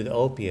treated with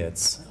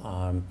opiates,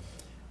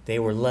 they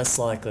were less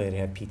likely to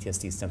have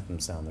PTSD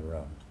symptoms down the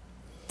road.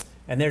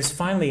 And there's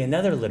finally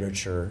another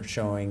literature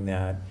showing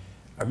that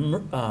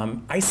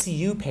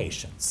ICU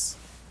patients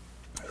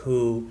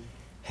who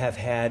have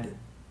had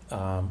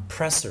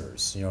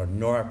pressors,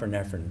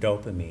 norepinephrine,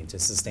 dopamine to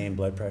sustain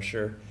blood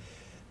pressure,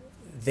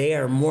 they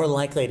are more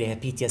likely to have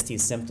PTSD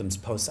symptoms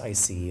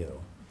post-ICU.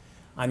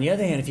 On the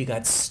other hand, if you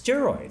got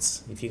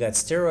steroids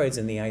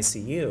in the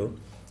ICU,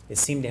 it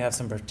seemed to have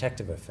some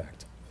protective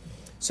effect.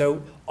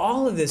 So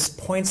all of this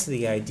points to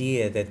the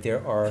idea that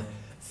there are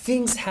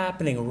things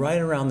happening right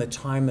around the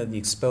time of the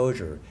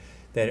exposure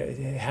that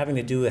having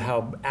to do with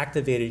how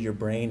activated your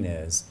brain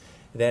is,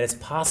 that it's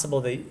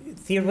possible that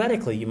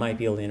theoretically you might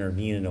be able to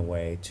intervene in a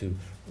way to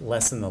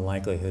lessen the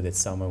likelihood that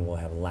someone will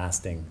have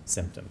lasting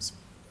symptoms.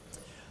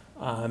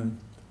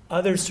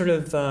 Other sort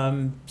of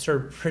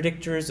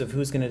predictors of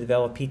who's going to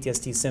develop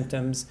PTSD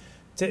symptoms,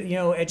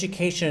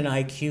 education and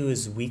IQ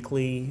is a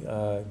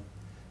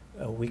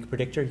weak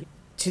predictor.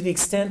 To the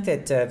extent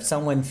that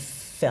someone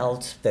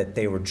felt that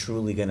they were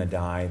truly going to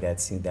die,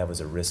 that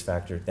was a risk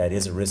factor. That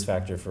is a risk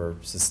factor for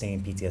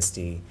sustained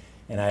PTSD.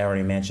 And I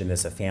already mentioned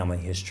this, a family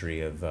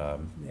history of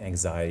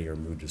anxiety or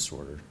mood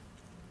disorder.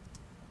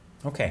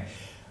 Okay,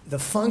 the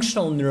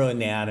functional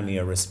neuroanatomy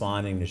of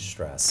responding to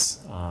stress.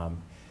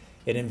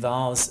 It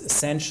involves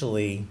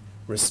essentially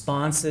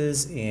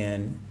responses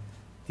in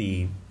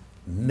the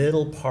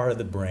middle part of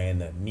the brain,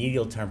 the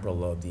medial temporal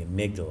lobe, the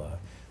amygdala,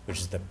 which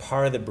is the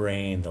part of the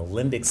brain, the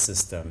limbic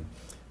system,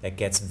 that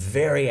gets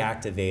very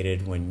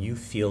activated when you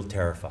feel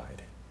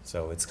terrified.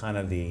 So it's kind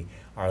of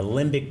our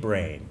limbic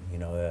brain,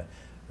 the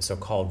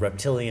so-called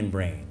reptilian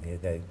brain.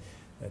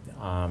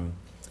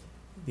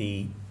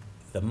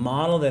 The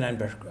model that I'm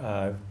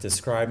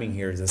describing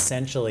here is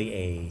essentially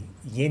a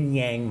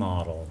yin-yang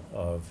model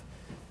of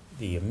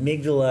the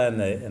amygdala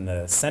and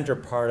the center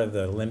part of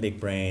the limbic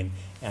brain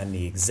and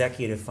the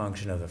executive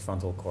function of the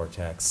frontal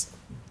cortex.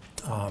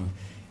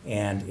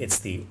 And it's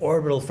the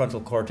orbital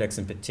frontal cortex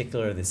in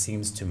particular that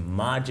seems to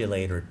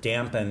modulate or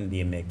dampen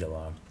the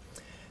amygdala.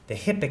 The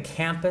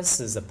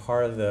hippocampus is a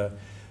part of the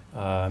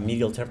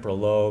medial temporal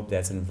lobe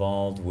that's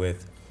involved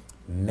with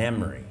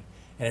memory.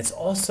 And it's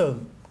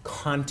also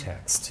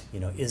context.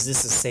 Is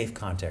this a safe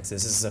context?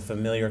 Is this a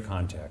familiar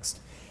context?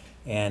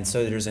 And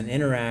so there's an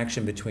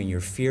interaction between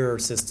your fear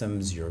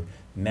systems, your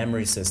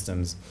memory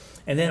systems,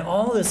 and then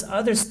all this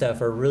other stuff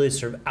are really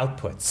sort of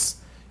outputs.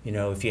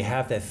 If you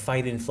have that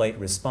fight-and-flight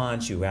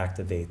response, you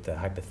activate the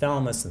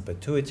hypothalamus and the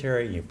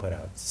pituitary, you put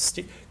out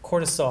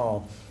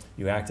cortisol,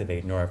 you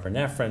activate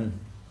norepinephrine.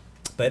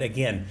 But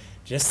again,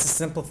 just to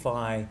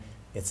simplify,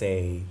 it's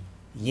a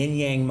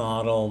yin-yang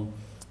model,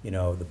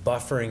 the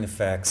buffering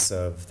effects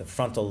of the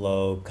frontal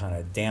lobe kind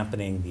of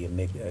dampening the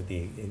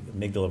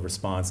amygdala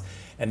response.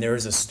 And there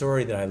is a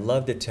story that I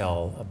love to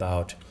tell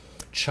about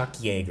Chuck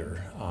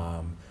Yeager,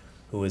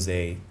 who was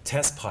a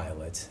test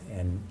pilot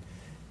and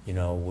it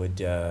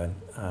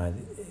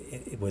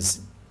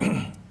was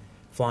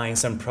flying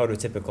some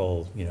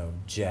prototypical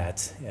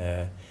jet,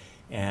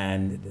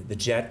 and the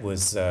jet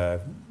was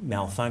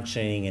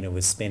malfunctioning and it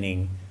was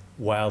spinning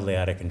wildly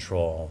out of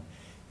control.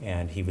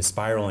 And he was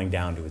spiraling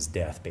down to his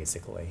death,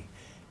 basically.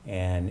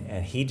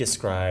 And he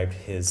described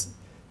his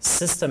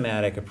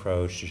systematic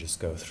approach to just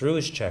go through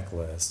his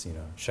checklist,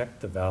 check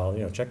the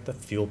valve, check the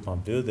fuel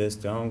pump, do this,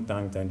 don't,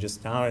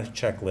 just down a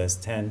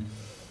checklist, 10,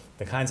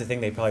 the kinds of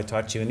thing they probably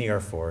taught you in the Air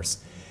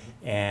Force.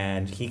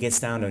 And he gets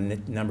down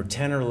to number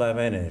 10 or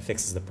 11 and it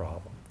fixes the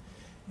problem.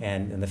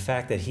 And the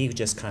fact that he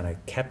just kind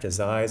of kept his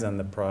eyes on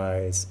the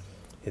prize,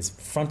 his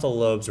frontal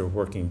lobes are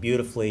working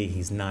beautifully,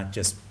 he's not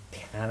just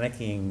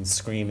panicking,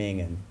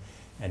 screaming,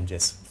 and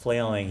just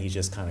flailing. He's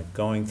just kind of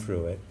going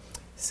through it.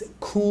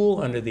 Cool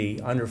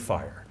under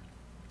fire.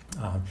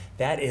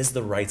 That is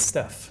the right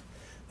stuff.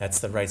 That's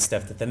the right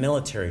stuff that the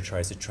military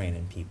tries to train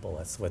in people.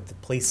 That's what the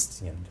police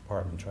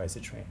department tries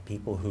to train.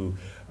 People who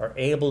are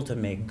able to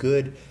make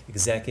good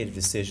executive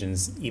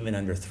decisions even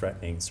under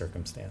threatening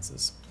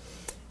circumstances.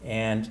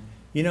 And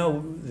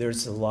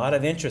there's a lot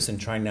of interest in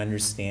trying to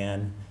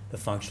understand the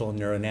functional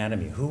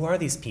neuroanatomy. Who are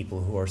these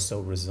people who are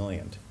so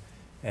resilient?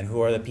 And who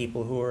are the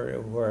people who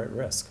are at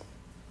risk?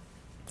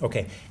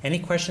 Okay, any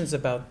questions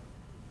about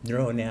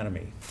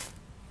neuroanatomy?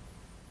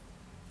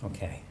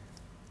 Okay.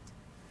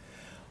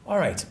 All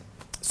right.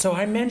 So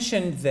I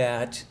mentioned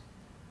that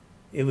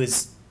it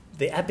was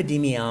the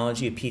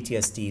epidemiology of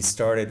PTSD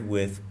started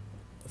with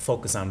a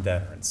focus on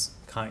veterans,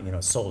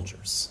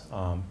 soldiers.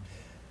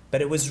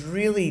 But it was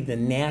really the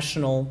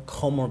National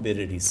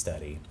Comorbidity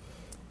Study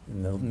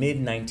in the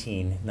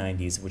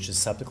mid-1990s, which has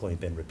subsequently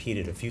been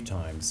repeated a few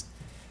times.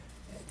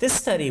 This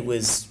study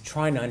was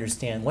trying to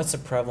understand what's the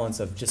prevalence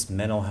of just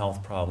mental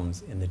health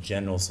problems in the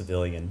general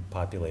civilian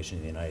population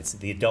in the United States,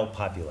 the adult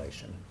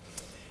population.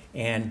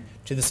 And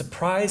to the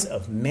surprise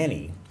of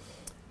many,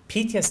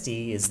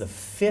 PTSD is the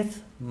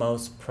 5th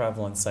most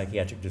prevalent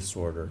psychiatric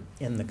disorder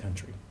in the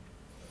country.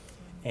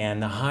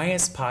 And the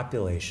highest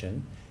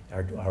population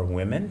are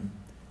women.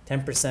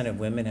 10% of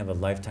women have a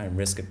lifetime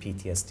risk of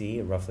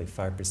PTSD, roughly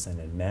 5%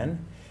 in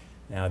men.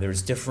 Now,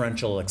 there's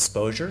differential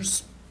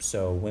exposures.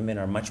 So women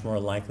are much more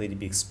likely to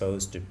be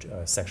exposed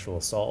to sexual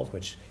assault,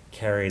 which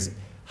carries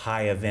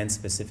high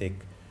event-specific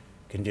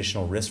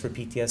conditional risk for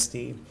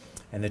PTSD.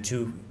 And the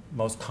two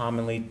most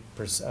commonly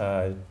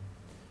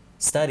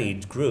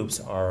studied groups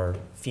are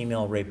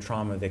female rape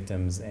trauma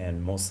victims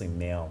and mostly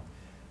male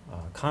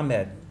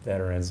combat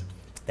veterans.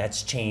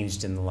 That's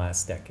changed in the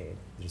last decade.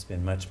 There's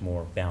been much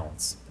more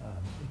balance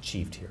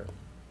achieved here.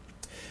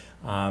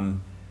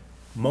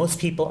 Most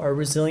people are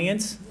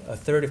resilient. A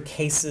third of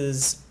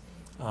cases,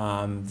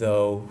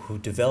 though, who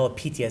develop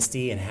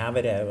PTSD and have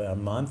it at a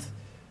month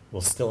will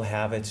still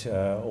have it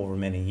over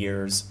many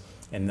years.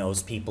 And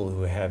those people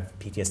who have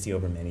PTSD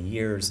over many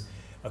years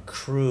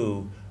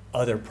accrue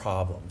other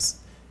problems.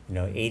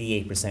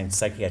 88%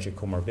 psychiatric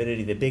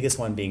comorbidity, the biggest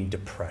one being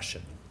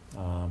depression.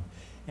 And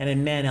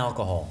in men,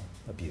 alcohol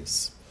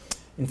abuse.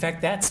 In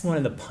fact, that's one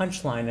of the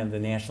punchline of the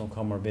National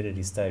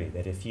Comorbidity Study,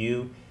 that if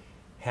you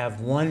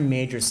have one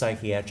major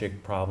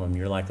psychiatric problem,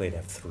 you're likely to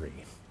have 3.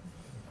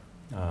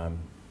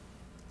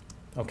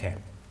 Okay.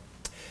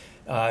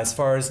 As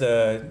far as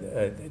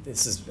I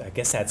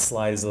guess that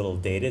slide is a little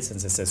dated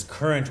since it says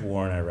current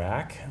war in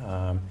Iraq,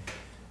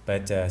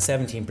 but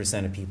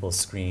 17% of people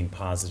screen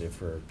positive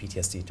for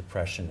PTSD,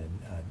 depression, and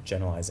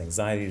generalized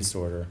anxiety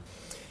disorder.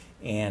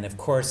 And of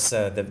course,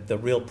 the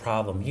real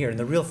problem here, and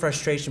the real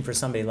frustration for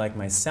somebody like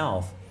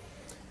myself,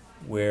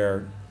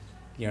 where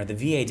the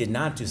VA did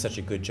not do such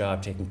a good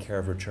job taking care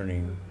of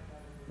returning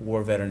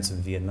war veterans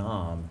in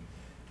Vietnam.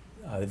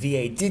 The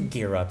VA did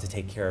gear up to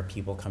take care of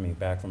people coming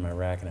back from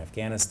Iraq and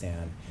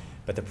Afghanistan,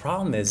 but the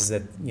problem is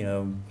that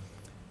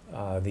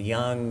the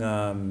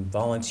young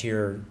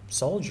volunteer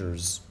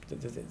soldiers,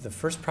 the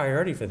first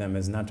priority for them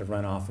is not to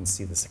run off and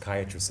see the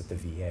psychiatrist at the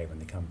VA when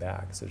they come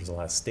back. So there's a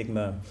lot of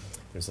stigma,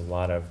 there's a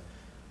lot of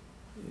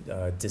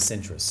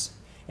disinterest,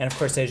 and of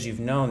course, as you've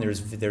known, there's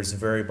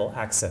variable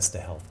access to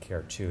health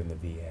care too in the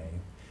VA.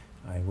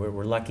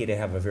 We're lucky to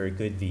have a very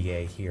good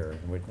VA here.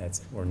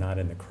 We're not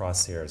in the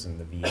crosshairs in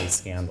the VA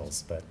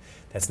scandals, but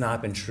that's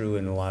not been true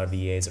in a lot of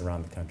VAs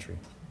around the country.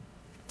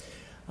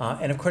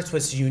 And of course,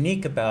 what's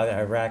unique about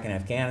Iraq and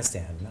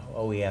Afghanistan,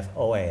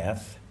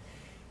 OAF,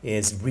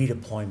 is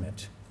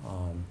redeployment.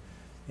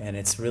 And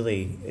it's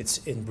really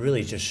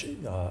just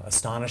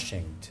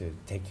astonishing to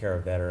take care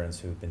of veterans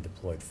who've been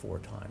deployed 4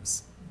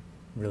 times.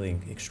 Really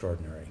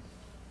extraordinary.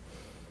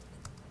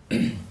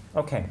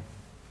 Okay.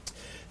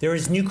 There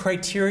is new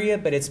criteria,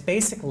 but it's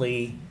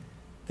basically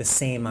the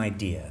same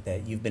idea,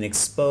 that you've been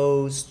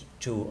exposed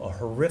to a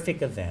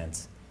horrific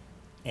event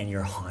and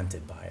you're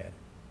haunted by it.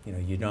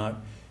 You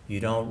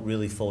don't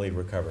really fully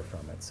recover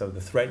from it. So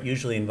the threat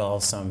usually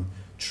involves some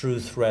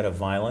true threat of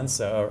violence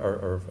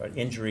or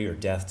injury or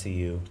death to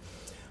you.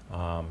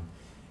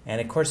 And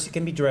of course, it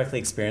can be directly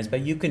experienced,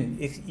 but you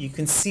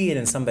can see it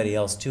in somebody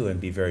else too and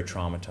be very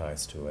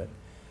traumatized to it.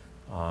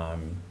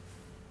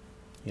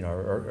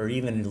 Or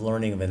even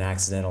learning of an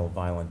accidental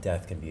violent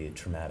death can be a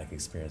traumatic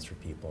experience for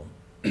people.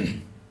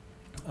 And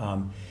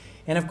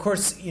of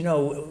course,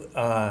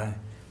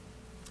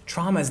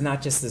 trauma is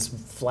not just this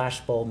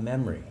flashbulb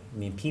memory. I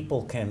mean,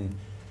 people can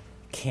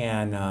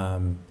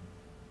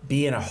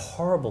be in a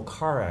horrible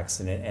car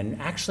accident and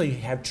actually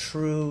have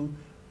true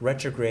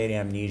retrograde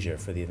amnesia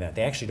for the event.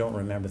 They actually don't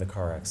remember the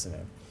car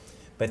accident,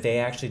 but they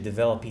actually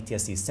develop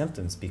PTSD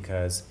symptoms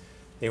because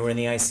they were in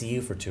the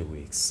ICU for 2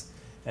 weeks.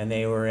 And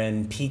they were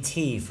in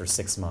PT for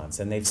 6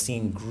 months, and they've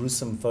seen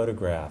gruesome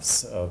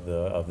photographs of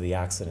the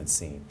accident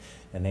scene.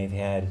 And they've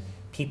had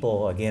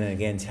people again and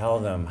again tell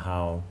them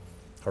how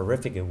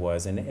horrific it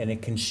was, and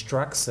it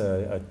constructs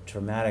a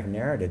traumatic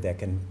narrative that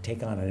can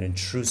take on an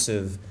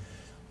intrusive,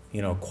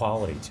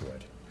 quality to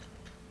it.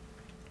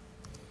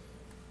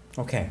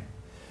 Okay,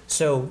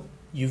 so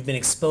you've been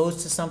exposed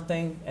to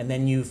something, and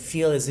then you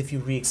feel as if you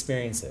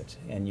re-experience it.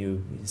 And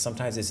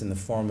sometimes it's in the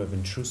form of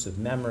intrusive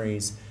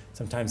memories,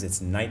 sometimes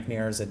it's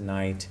nightmares at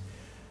night.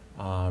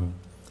 And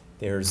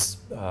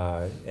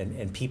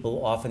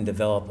people often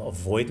develop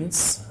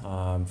avoidance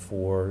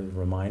for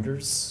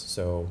reminders.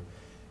 So,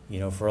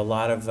 for a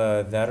lot of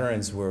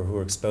veterans who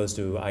are exposed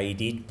to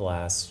IED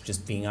blasts,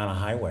 just being on a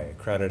highway, a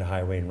crowded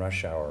highway in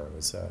rush hour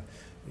was a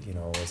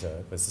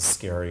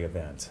scary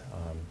event.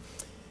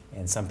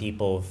 And some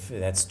people,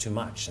 that's too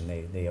much, and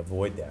they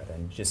avoid that.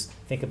 And just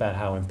think about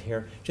how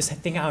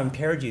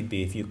impaired you'd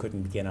be if you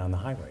couldn't get on the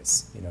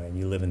highways, and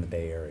you live in the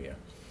Bay Area.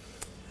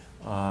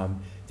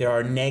 There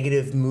are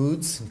negative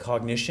moods and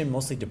cognition,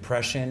 mostly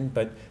depression,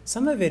 but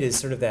some of it is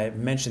sort of that, I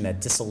mentioned that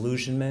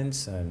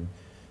disillusionment, and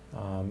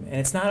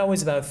it's not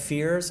always about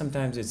fear.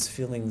 Sometimes it's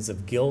feelings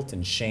of guilt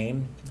and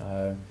shame,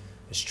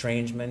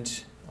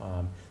 estrangement,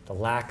 the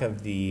lack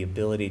of the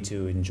ability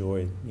to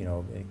enjoy,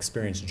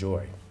 experience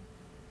joy.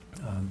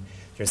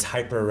 There's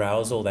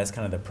hyperarousal. That's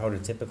kind of the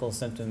prototypical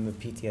symptom of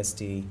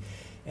PTSD,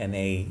 and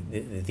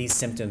these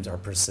symptoms are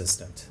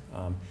persistent.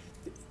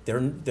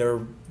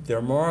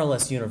 They're more or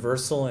less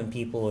universal in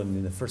people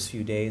in the first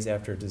few days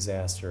after a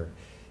disaster.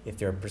 If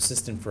they're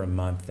persistent for a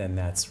month, then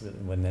that's really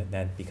when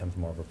that becomes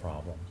more of a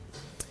problem.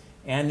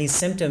 And these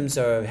symptoms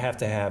have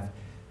to have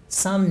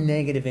some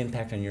negative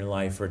impact on your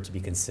life for it to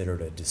be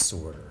considered a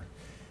disorder.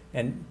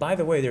 And by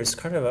the way, there's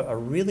kind of a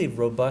really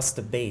robust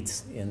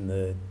debate in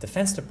the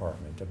Defense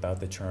Department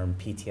about the term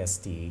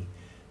PTSD.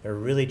 They're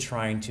really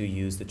trying to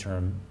use the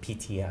term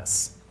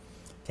PTS,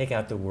 take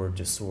out the word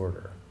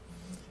disorder.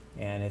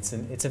 And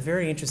it's a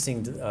very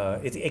interesting,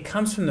 it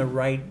comes from the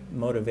right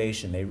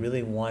motivation. They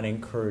really want to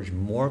encourage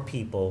more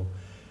people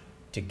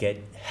to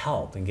get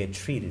help and get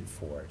treated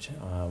for it,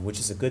 which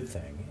is a good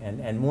thing.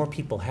 And more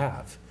people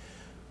have.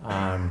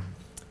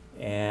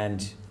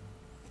 And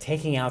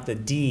taking out the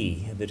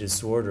D, the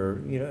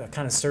disorder,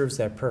 kind of serves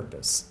that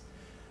purpose.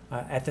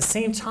 At the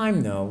same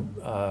time, though,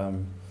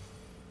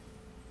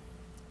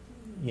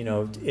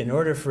 in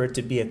order for it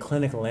to be a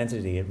clinical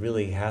entity, it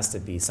really has to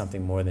be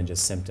something more than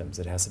just symptoms.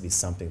 It has to be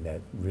something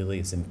that really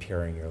is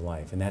impairing your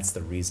life, and that's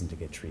the reason to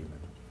get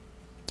treatment.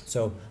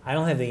 So I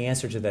don't have the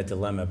answer to that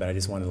dilemma, but I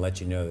just wanted to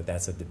let you know that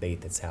that's a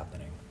debate that's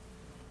happening.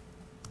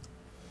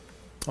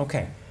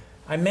 Okay.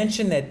 I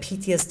mentioned that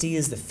PTSD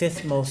is the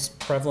 5th most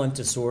prevalent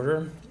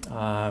disorder.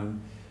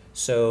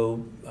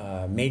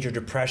 Major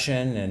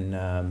depression and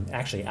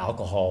actually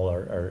alcohol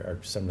are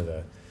some of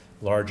the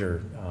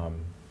larger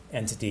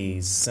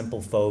entities,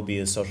 simple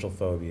phobias, social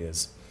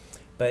phobias.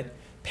 But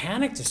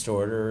panic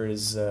disorder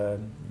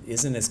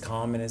isn't as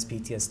common as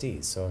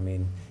PTSD. So, I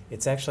mean,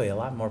 it's actually a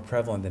lot more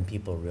prevalent than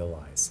people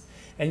realize.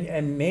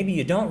 And maybe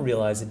you don't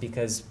realize it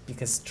because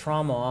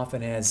trauma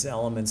often has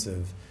elements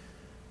of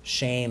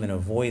shame and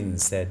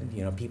avoidance that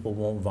people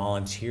won't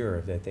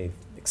volunteer that they've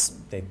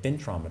been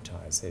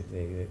traumatized.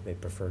 They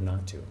prefer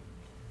not to.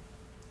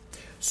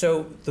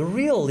 So the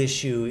real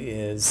issue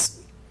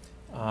is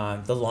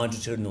the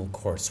longitudinal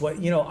course.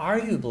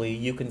 Arguably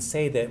you can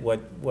say that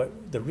what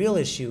the real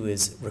issue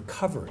is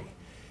recovery.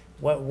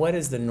 What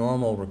is the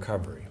normal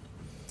recovery?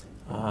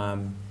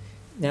 Now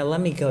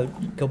let me go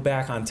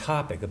back on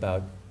topic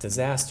about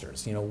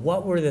disasters.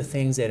 What were the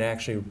things that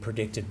actually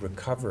predicted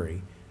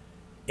recovery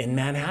in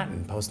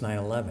Manhattan post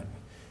 9/11?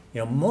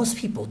 Most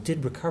people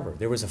did recover.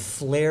 There was a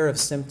flare of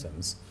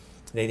symptoms.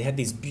 They had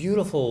these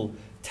beautiful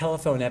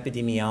telephone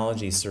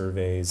epidemiology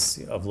surveys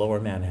of lower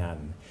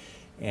Manhattan.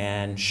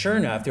 And sure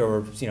enough, there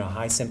were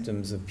high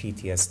symptoms of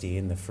PTSD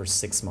in the first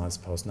 6 months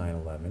post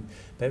 9/11.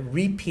 But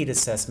repeat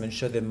assessments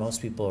showed that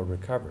most people are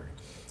recovered.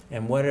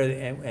 And what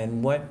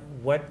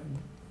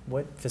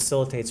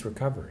facilitates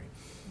recovery?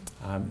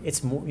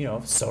 It's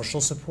more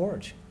social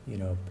support,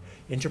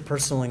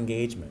 interpersonal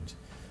engagement.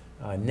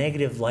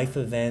 Negative life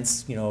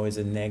events, is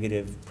a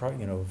negative,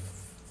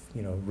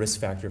 risk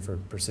factor for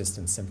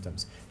persistent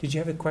symptoms. Did you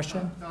have a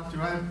question?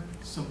 Doctor,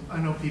 I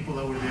know people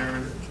that were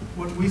there.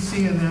 What we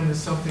see in them is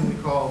something we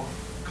call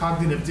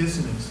cognitive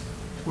dissonance,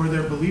 where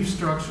their belief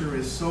structure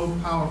is so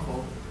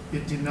powerful,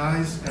 it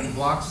denies and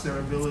blocks their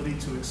ability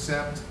to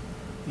accept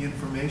the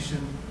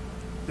information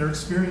they're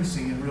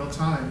experiencing in real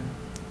time.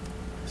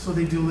 So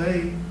they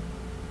delay,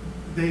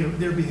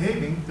 they're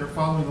behaving, they're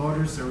following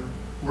orders, they're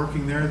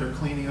working there, they're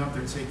cleaning up,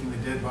 they're taking the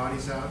dead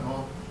bodies out and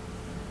all.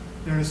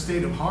 They're in a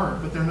state of horror,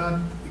 but they're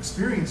not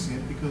experiencing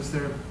it because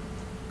they're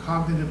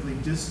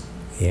cognitively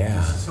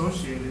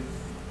disassociated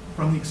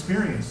from the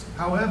experience.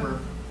 However,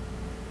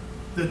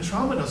 the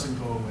trauma doesn't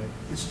go away.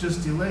 It's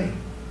just delayed.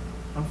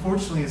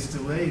 Unfortunately, it's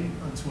delayed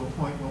until a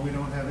point where we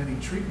don't have any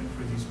treatment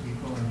for these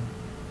people and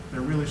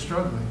they're really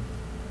struggling.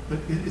 But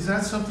is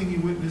that something you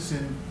witness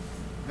in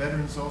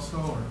veterans also?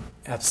 Or?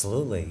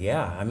 Absolutely,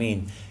 yeah. I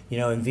mean,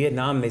 in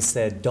Vietnam they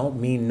said, "Don't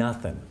mean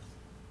nothing,"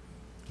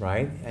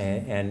 right?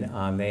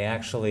 And they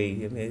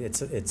actually,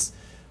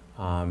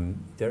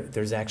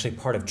 there's actually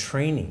part of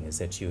training is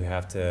that you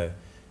have to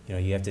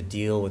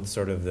deal with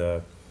sort of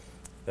the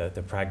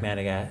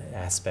pragmatic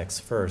aspects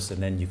first,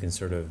 and then you can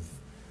sort of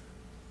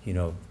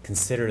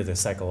consider the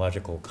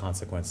psychological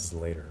consequences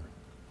later.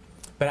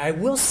 But I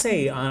will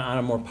say, on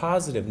a more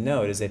positive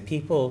note, is that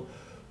people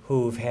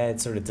who've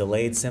had sort of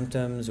delayed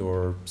symptoms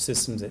or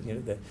systems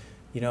that,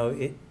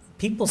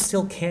 people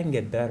still can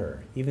get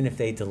better, even if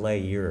they delay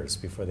years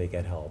before they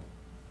get help.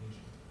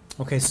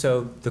 Okay,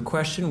 so the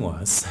question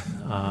was,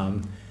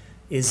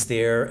 is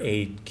there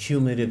a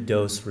cumulative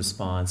dose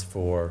response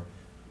for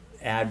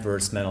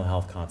adverse mental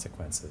health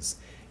consequences?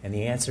 And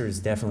the answer is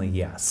definitely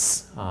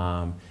yes.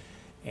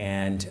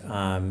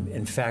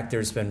 In fact,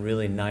 there's been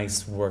really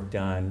nice work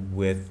done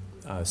with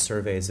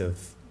surveys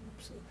of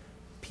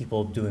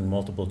people doing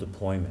multiple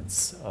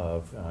deployments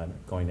of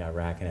going to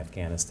Iraq and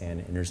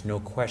Afghanistan, and there's no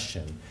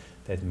question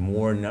that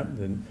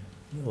the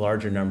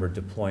larger number of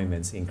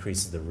deployments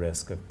increases the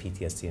risk of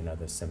PTSD and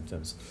other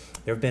symptoms.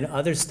 There have been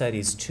other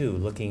studies too,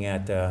 looking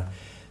at,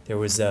 there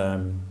was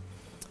a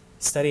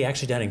study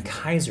actually done in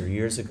Kaiser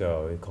years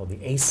ago called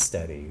the ACE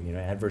study,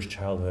 Adverse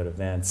Childhood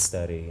Events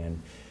study,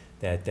 and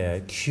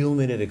that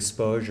cumulative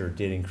exposure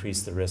did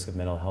increase the risk of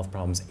mental health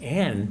problems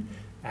and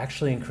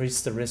actually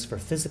increased the risk for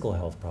physical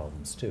health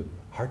problems too,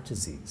 heart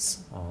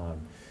disease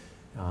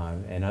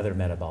and other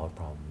metabolic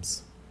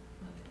problems.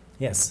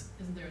 Yes?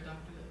 Isn't there a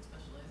doctor that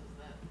specializes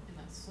in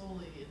that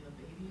solely in the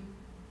baby?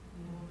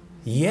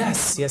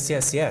 Yes.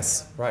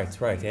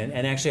 Right.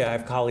 And actually I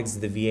have colleagues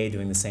at the VA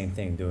doing the same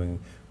thing, doing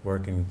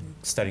work in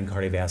studying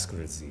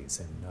cardiovascular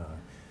disease.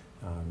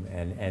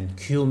 And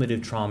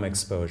cumulative trauma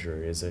exposure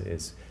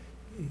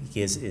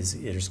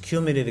there's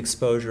cumulative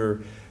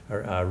exposure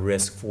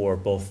risk for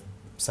both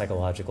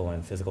psychological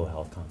and physical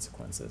health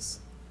consequences.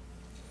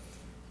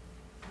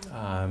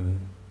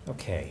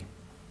 Okay.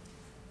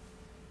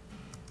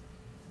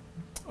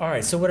 All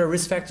right, so what are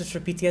risk factors for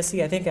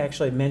PTSD? I think I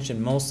actually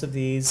mentioned most of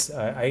these.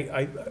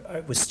 I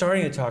was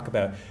starting to talk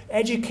about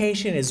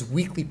education is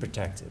weakly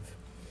protective,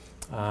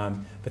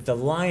 but the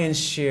lion's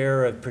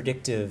share of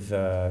predictive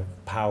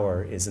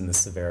power is in the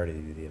severity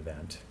of the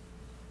event.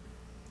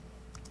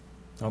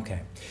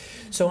 Okay,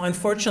 so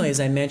unfortunately, as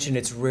I mentioned,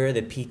 it's rare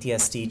that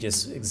PTSD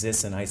just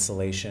exists in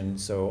isolation,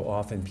 so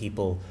often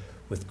people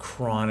with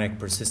chronic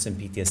persistent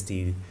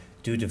PTSD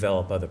do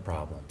develop other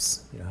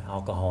problems,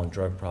 alcohol and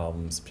drug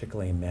problems,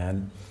 particularly in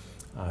men.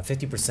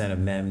 50% of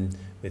men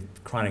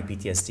with chronic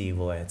PTSD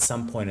will at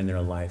some point in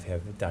their life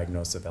have a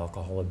diagnosis of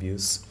alcohol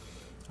abuse.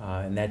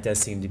 And that does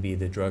seem to be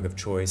the drug of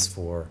choice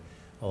for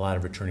a lot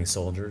of returning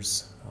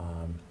soldiers.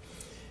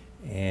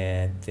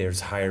 And there's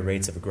higher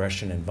rates of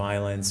aggression and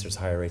violence, there's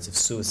higher rates of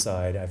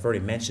suicide. I've already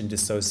mentioned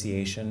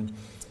dissociation,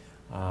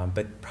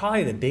 but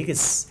probably the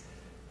biggest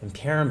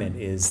impairment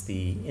is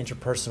the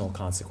interpersonal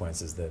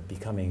consequences, the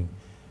becoming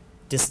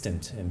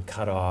distant and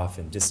cut off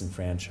and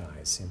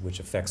disenfranchised, which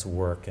affects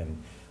work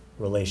and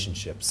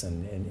relationships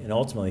and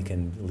ultimately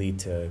can lead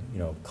to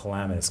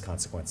calamitous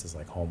consequences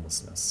like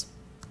homelessness.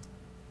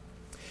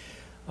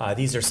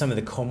 These are some of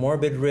the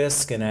comorbid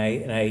risks,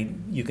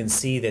 and you can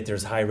see that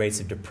there's high rates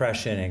of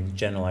depression and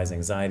generalized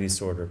anxiety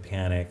disorder,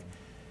 panic,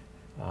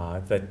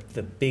 but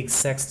the big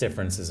sex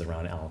difference is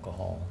around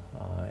alcohol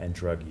and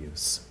drug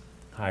use,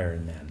 higher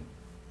in men.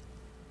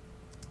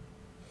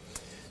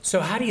 So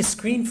how do you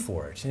screen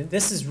for it? And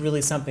this is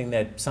really something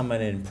that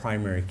someone in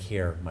primary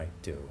care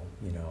might do,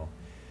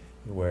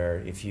 where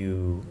if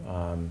you,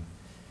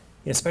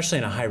 especially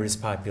in a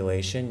high-risk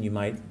population, you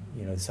might,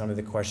 some of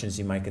the questions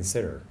you might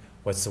consider.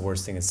 What's the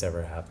worst thing that's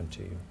ever happened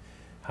to you?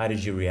 How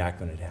did you react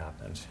when it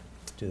happened?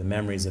 Do the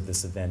memories of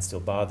this event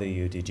still bother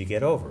you? Did you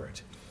get over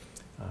it?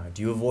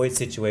 Do you avoid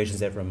situations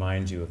that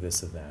remind you of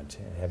this event?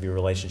 Have your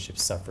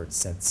relationships suffered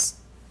since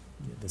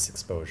this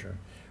exposure?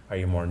 Are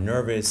you more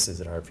nervous?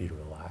 Is it hard for you to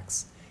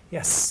relax?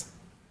 Yes?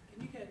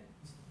 Can you get...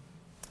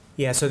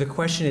 Yeah, so the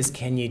question is,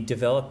 can you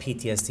develop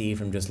PTSD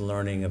from just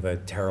learning of a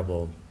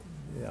terrible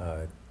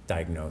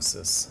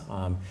diagnosis?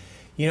 I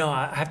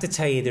have to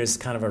tell you, there's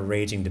kind of a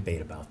raging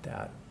debate about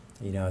that.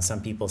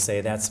 Some people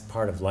say that's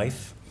part of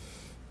life.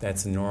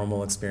 That's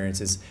normal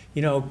experiences.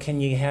 Can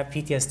you have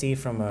PTSD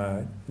from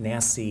a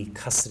nasty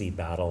custody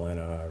battle and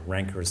a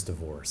rancorous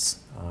divorce?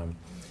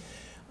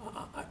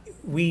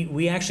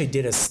 We actually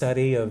did a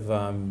study of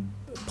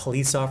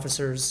police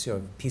officers,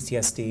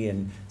 PTSD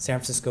in San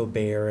Francisco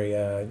Bay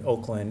Area,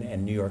 Oakland,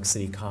 and New York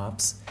City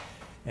cops.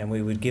 And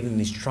we would give them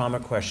these trauma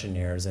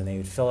questionnaires, and they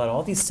would fill out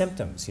all these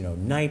symptoms,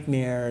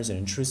 nightmares and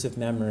intrusive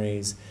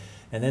memories.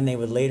 And then they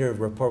would later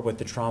report what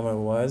the trauma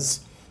was.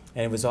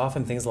 And it was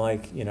often things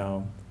like,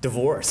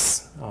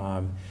 divorce.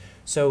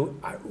 So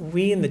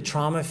we in the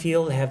trauma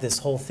field have this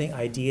whole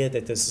idea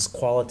that there's this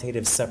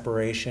qualitative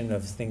separation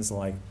of things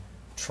like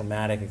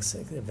traumatic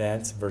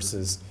events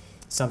versus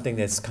something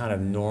that's kind of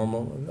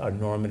normal, a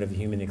normative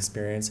human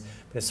experience.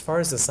 But as far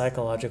as the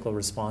psychological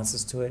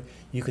responses to it,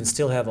 you can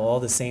still have all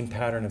the same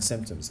pattern of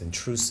symptoms: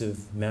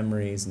 intrusive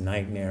memories,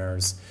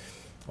 nightmares,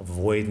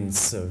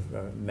 avoidance of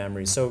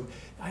memories. So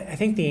I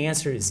think the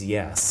answer is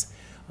yes.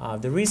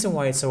 The reason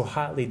why it's so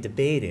hotly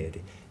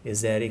debated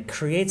is that it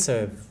creates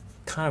a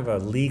kind of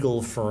a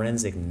legal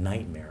forensic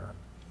nightmare,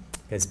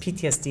 because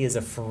PTSD is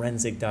a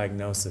forensic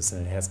diagnosis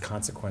and it has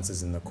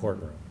consequences in the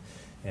courtroom,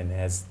 and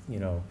has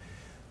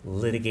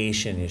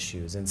litigation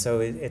issues. And so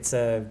it's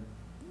a,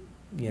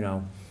 you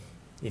know,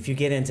 if you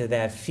get into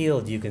that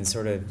field, you can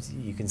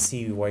you can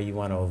see why you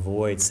want to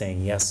avoid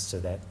saying yes to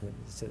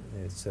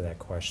that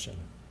question.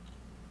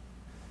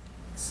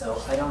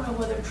 So I don't know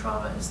whether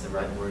trauma is the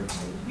right word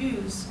to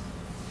use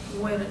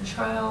when a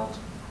child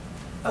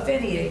of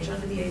any age,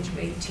 under the age of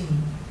 18,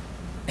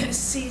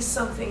 sees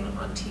something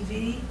on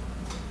TV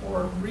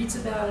or reads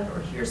about it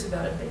or hears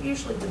about it, but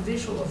usually the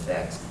visual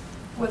effects,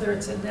 whether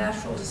it's a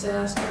natural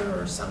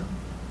disaster or some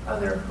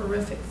other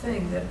horrific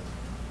thing that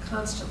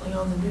constantly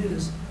on the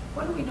news.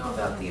 What do we know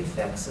about the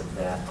effects of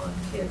that on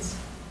kids?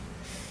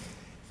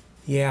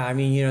 Yeah, I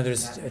mean, you know,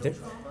 there's, Trauma?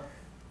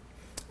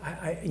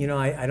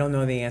 I don't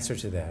know the answer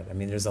to that. I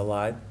mean, there's a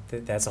lot,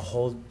 that's a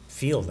whole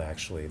field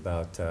actually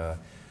about,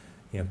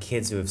 you know,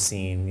 kids who have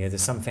seen, you know,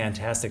 there's some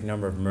fantastic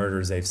number of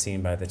murders they've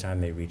seen by the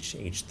time they reach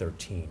age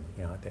 13,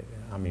 you know,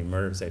 how many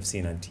murders they've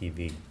seen on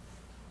TV.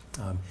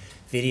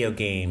 Video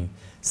game,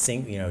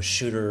 single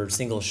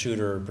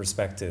shooter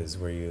perspectives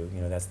where you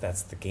know,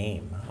 that's the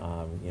game,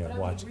 you know, But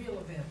watch. I mean real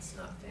events,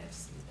 not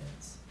fantasy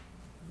events.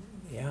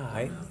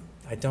 Yeah,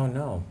 I don't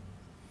know.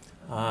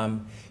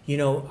 You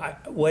know,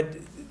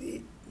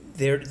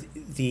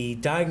 the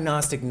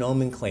diagnostic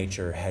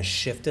nomenclature has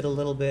shifted a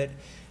little bit.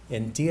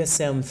 In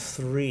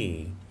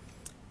DSM-3,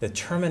 the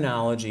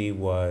terminology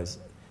was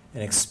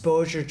an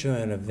exposure to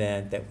an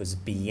event that was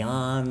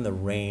beyond the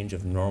range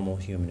of normal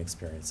human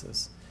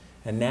experiences.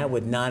 And that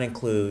would not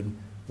include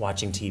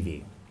watching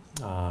TV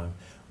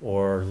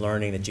or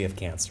learning that you have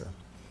cancer.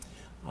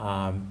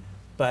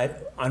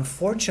 But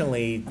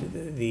unfortunately,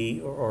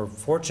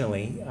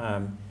 fortunately,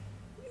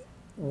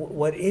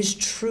 what is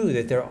true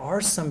that there are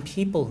some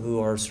people who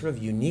are sort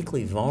of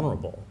uniquely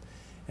vulnerable.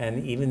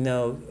 And even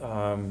though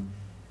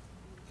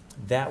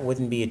that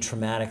wouldn't be a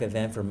traumatic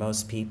event for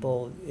most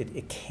people,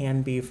 it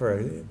can be for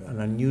an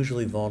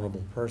unusually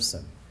vulnerable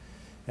person.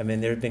 I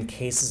mean, there have been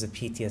cases of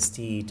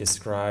PTSD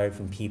described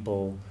from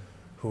people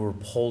who were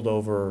pulled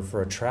over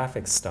for a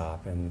traffic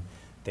stop and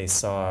they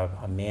saw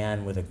a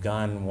man with a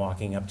gun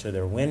walking up to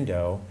their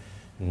window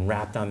and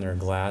rapped on their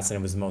glass, and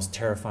it was the most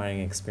terrifying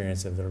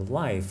experience of their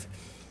life.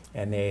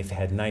 And they've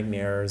had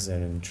nightmares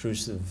and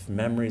intrusive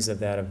memories of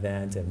that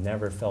event and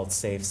never felt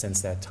safe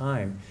since that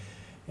time.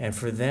 And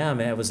for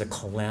them, it was a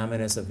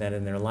calamitous event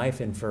in their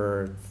life, and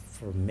for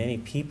many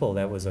people,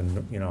 that was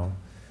an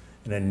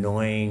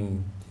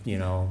annoying, you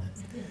know,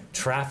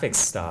 traffic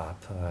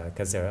stop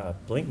because a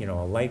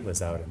light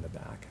was out in the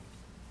back.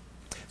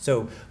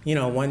 So, you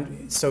know, I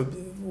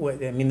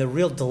mean, the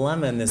real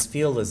dilemma in this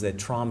field is that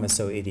trauma is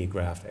so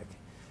idiographic,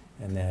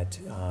 and that,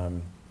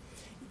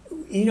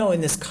 you know,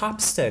 in this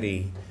COP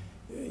study,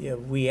 you know,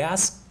 we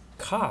asked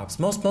cops,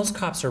 most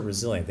cops are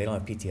resilient, they don't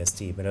have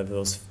PTSD, but of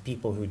those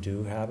people who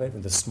do have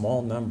it, the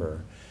small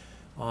number,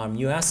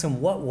 you ask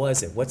them, what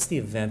was it? What's the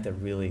event that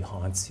really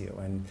haunts you?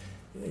 And,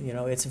 you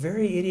know, it's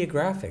very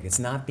idiographic. It's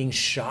not being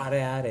shot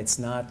at, it's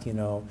not, you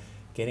know,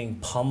 getting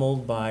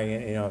pummeled by,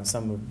 you know,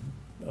 some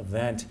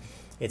event.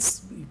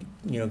 It's,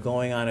 you know,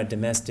 going on a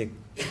domestic,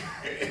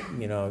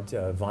 you know,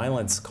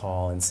 violence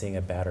call and seeing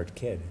a battered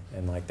kid.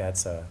 And, like,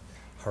 that's a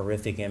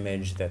horrific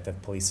image that the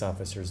police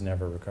officers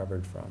never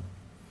recovered from.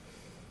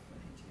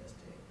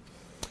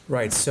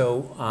 Right,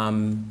 so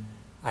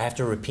I have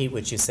to repeat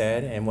what you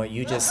said, and what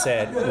you just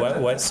said,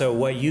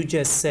 what you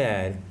just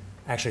said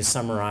actually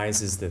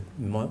summarizes the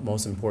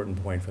most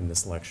important point from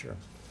this lecture.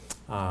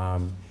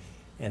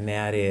 And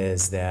that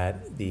is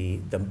that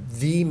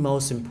the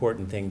most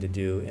important thing to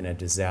do in a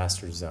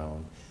disaster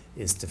zone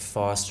is to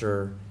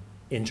foster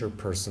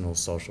interpersonal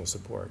social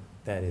support.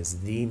 That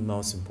is the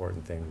most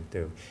important thing to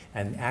do.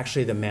 And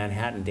actually the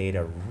Manhattan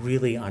data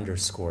really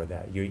underscore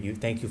that.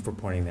 Thank you for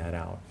pointing that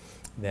out.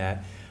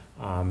 That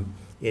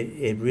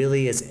it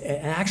really is.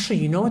 And actually,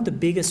 you know what the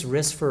biggest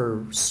risk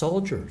for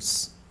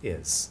soldiers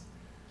is?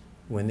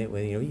 When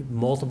you know,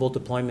 multiple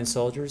deployment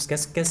soldiers,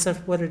 guess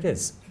what it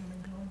is?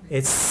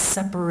 It's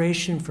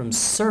separation from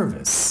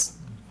service.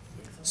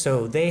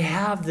 So they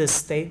have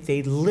this,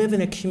 they live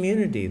in a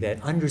community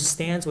that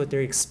understands what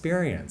they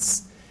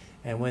experience.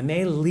 And when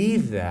they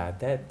leave that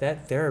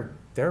they're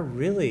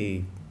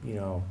really, you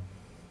know,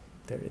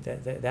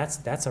 that's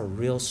the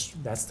real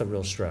stress.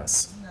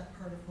 Isn't that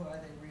part of why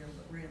they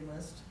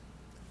re-enlist?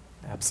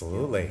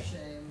 Absolutely.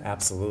 Shame.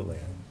 Absolutely.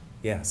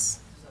 Yes.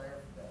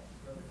 Desire for that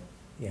brotherhood.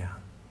 Yeah.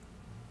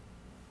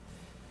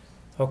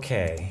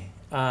 Okay.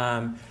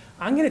 I'm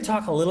going to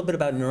talk a little bit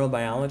about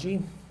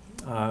neurobiology,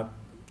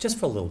 just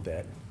for a little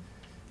bit.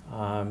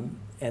 And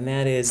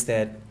that is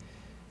that,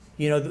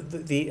 you know,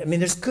 I mean,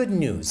 there's good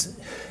news.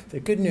 The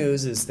good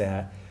news is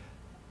that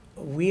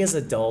we as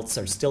adults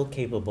are still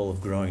capable of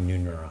growing new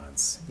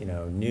neurons, you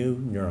know, new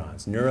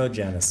neurons,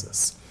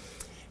 neurogenesis.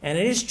 And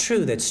it is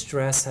true that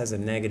stress has a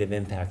negative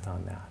impact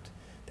on that.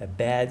 That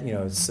bad, you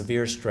know,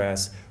 severe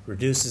stress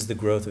reduces the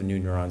growth of new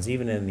neurons,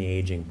 even in the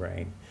aging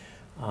brain.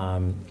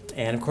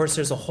 And of course,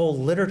 there's a whole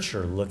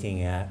literature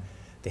looking at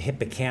the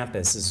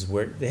hippocampus is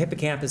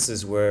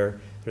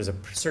where there's a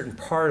certain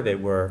part of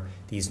it where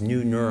these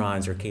new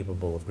neurons are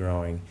capable of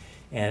growing.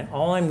 And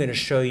all I'm going to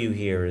show you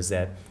here is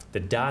that the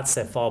dots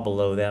that fall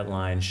below that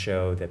line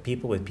show that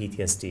people with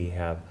PTSD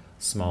have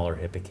smaller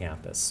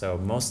hippocampus. So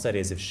most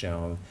studies have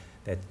shown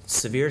that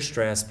severe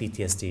stress,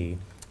 PTSD,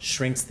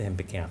 shrinks the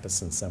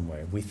hippocampus in some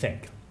way, we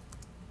think.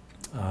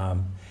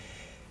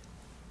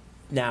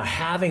 Now,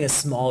 having a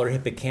smaller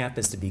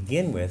hippocampus to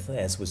begin with,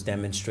 as was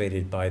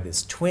demonstrated by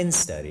this twin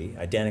study,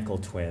 identical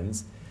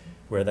twins,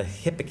 where the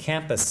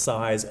hippocampus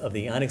size of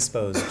the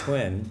unexposed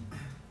twin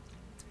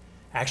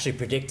actually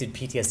predicted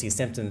PTSD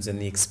symptoms in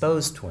the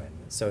exposed twin.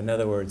 So in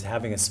other words,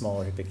 having a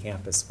smaller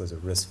hippocampus was a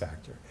risk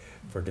factor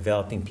for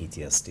developing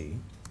PTSD.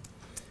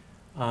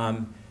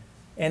 And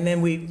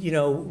then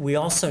we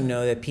also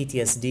know that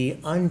PTSD,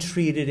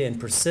 untreated and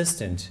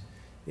persistent,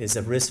 is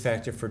a risk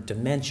factor for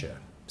dementia.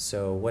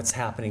 So what's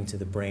happening to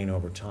the brain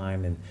over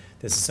time? And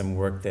this is some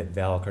work that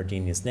Val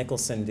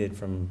Cardenas-Nicholson did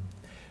from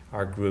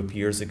our group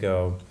years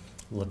ago,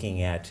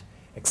 looking at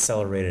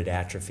accelerated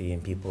atrophy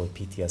in people with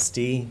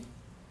PTSD.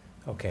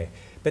 Okay,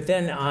 but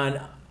then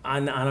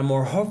on a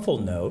more hopeful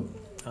note,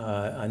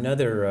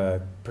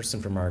 another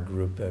person from our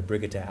group,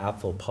 Brigitte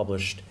Apfel,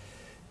 published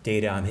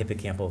data on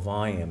hippocampal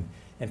volume,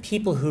 and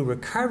people who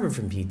recovered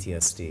from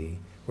PTSD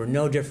were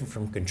no different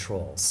from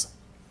controls.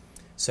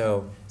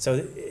 So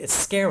it's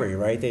scary,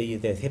 right,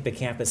 that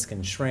hippocampus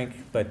can shrink,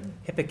 but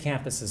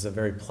hippocampus is a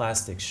very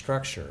plastic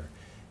structure,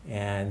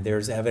 and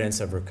there's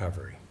evidence of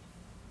recovery.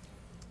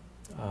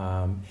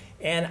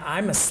 And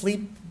I'm a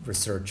sleep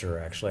researcher,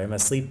 actually. I'm a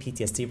sleep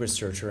PTSD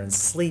researcher, and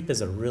sleep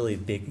is a really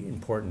big,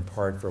 important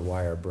part for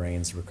why our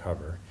brains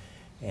recover.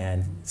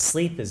 And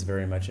sleep is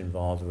very much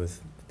involved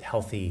with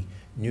healthy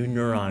new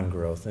neuron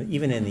growth,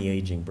 even in the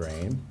aging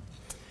brain.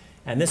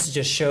 And this is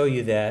just show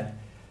you that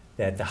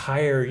the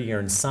higher your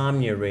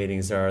insomnia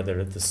ratings are,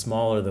 the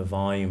smaller the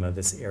volume of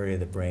this area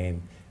of the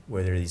brain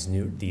where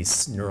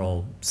these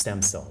neural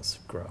stem cells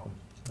grow.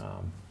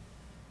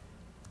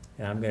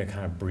 And I'm going to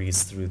kind of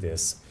breeze through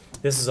this.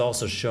 This is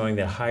also showing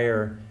that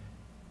higher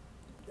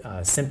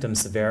symptom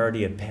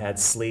severity of bad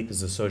sleep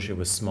is associated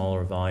with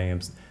smaller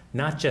volumes,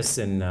 not just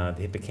in the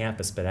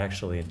hippocampus, but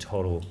actually in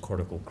total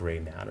cortical gray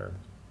matter.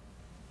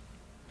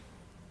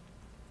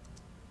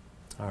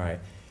 All right.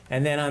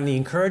 And then on the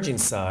encouraging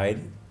side,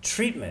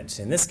 treatment.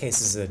 In this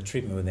case, is a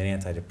treatment with an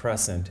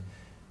antidepressant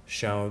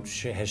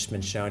has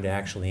been shown to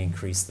actually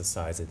increase the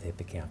size of the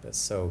hippocampus.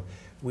 So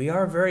we're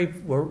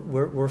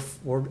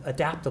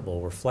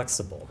adaptable, we're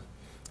flexible.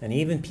 And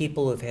even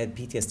people who have had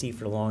PTSD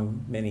for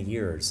many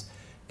years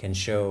can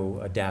show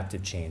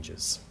adaptive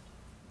changes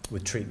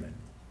with treatment.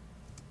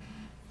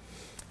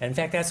 And in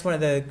fact, that's one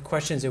of the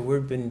questions that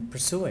we've been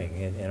pursuing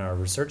in our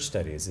research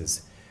studies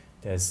is,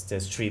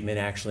 does treatment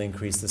actually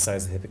increase the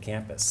size of the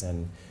hippocampus?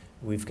 And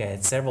we've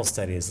had several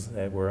studies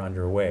that were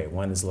underway.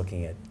 One is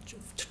looking at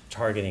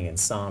targeting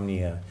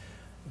insomnia.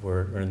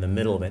 We're in the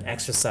middle of an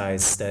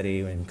exercise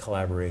study in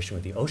collaboration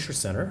with the Osher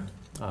Center.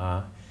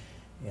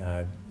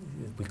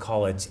 We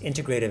call it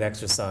integrative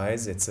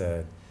exercise. It's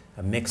a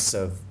mix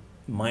of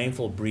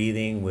mindful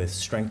breathing with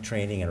strength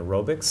training and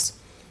aerobics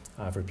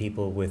for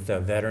people with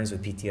veterans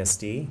with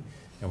PTSD.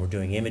 And we're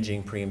doing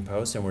imaging pre and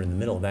post, and we're in the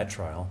middle of that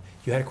trial.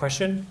 You had a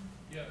question?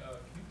 Yeah, can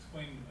you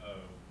explain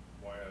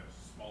why a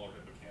smaller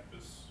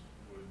hippocampus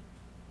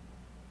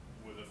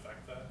would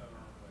affect that? I don't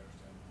really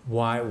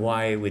understand.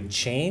 Why it would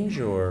change,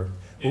 or?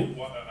 I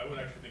would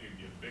actually think it'd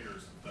get bigger,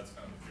 so that's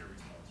kind of the fear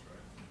response,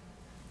 right?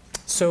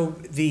 So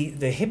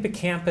the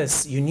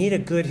hippocampus, you need a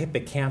good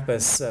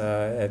hippocampus,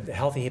 a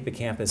healthy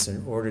hippocampus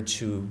in order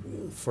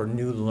for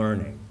new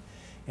learning.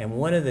 And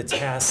one of the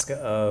tasks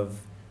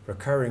of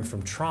recovering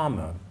from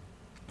trauma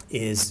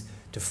is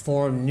to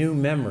form new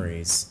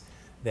memories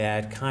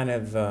that kind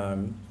of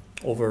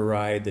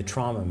override the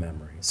trauma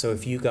memory. So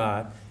if you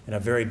got in a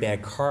very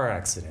bad car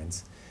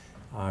accident,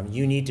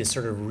 you need to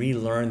sort of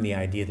relearn the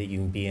idea that you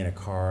can be in a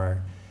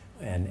car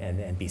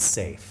and be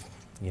safe.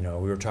 You know,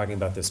 we were talking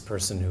about this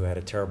person who had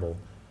a terrible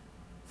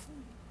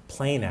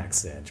plane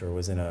accident or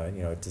was in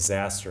a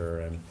disaster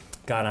and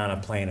got on a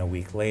plane a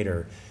week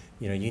later.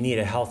 You know, you need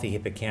a healthy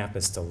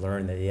hippocampus to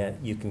learn that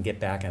you can get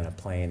back on a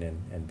plane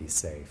and be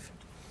safe.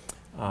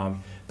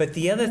 But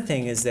the other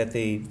thing is that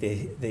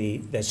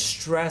the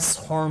stress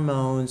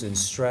hormones and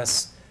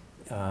stress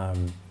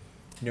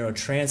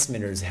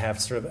neurotransmitters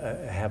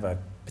have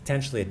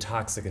potentially a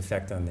toxic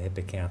effect on the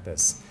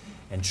hippocampus,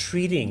 and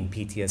treating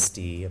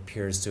PTSD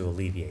appears to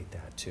alleviate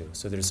that too.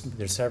 So there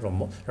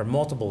are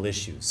multiple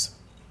issues.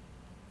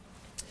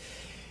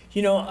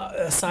 You know,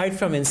 aside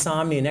from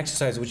insomnia and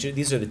exercise,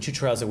 these are the two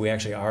trials that we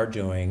actually are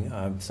doing,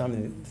 some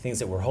of the things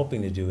that we're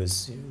hoping to do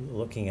is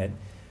looking at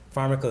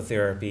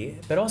pharmacotherapy,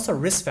 but also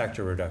risk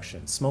factor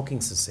reduction,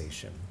 smoking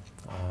cessation,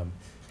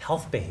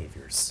 health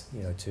behaviors,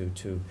 you know,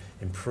 to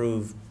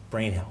improve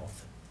brain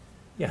health.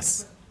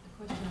 Yes?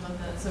 A question about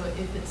that. So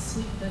if it's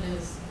sleep that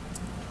is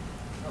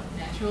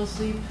natural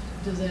sleep,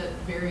 does it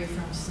vary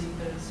from sleep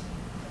that is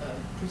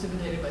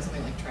precipitated by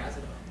something like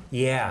trazodone?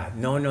 Yeah,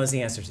 no one knows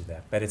the answer to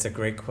that, but it's a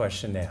great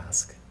question to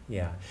ask.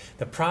 Yeah,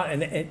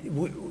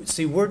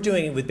 see, we're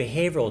doing it with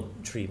behavioral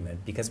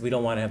treatment because we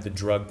don't want to have the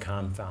drug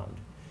confound.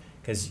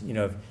 Because, you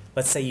know,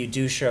 let's say you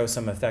do show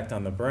some effect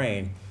on the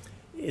brain,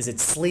 is it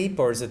sleep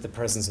or is it the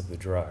presence of the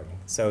drug?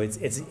 So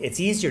it's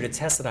easier to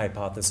test that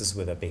hypothesis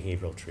with a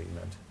behavioral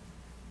treatment.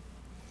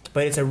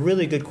 But it's a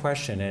really good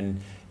question,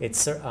 and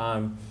it's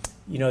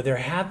you know, there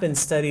have been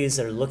studies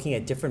that are looking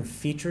at different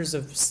features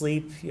of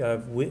sleep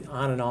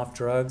on and off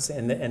drugs,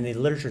 and the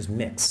literature is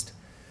mixed.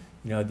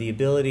 You know, the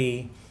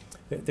ability,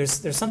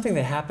 there's something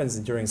that happens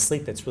during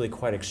sleep that's really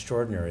quite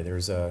extraordinary.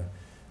 There's a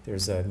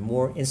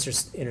more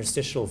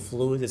interstitial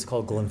fluid that's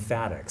called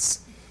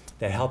glymphatics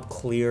that help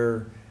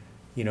clear,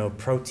 you know,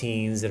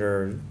 proteins that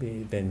are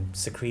been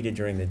secreted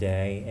during the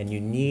day, and you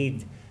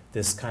need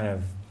this kind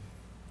of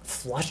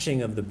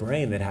flushing of the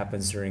brain that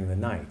happens during the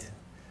night.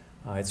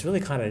 It's really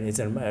kind of, it's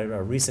a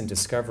recent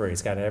discovery.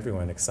 It's got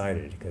everyone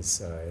excited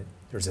because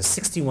there's a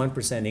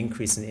 61%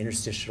 increase in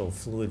interstitial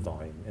fluid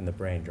volume in the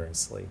brain during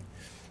sleep.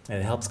 And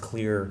it helps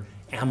clear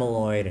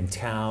amyloid and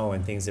tau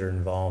and things that are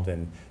involved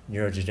in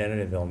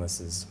neurodegenerative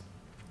illnesses.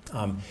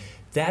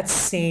 That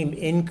same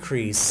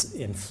increase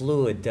in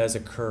fluid does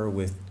occur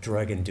with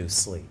drug-induced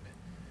sleep.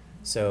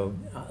 So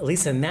at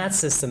least in that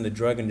system, the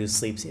drug-induced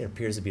sleep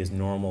appears to be as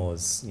normal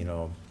as, you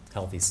know,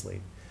 healthy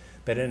sleep.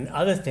 But in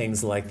other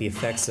things like the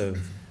effects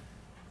of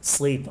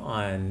sleep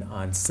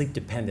on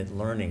sleep-dependent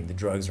learning, the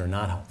drugs are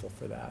not helpful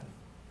for that.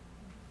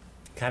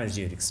 Kind of as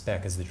you'd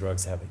expect, because the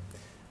drugs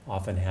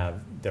often have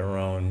their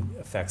own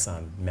effects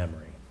on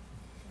memory.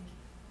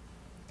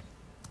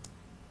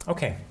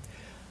 Okay.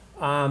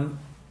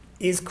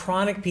 Is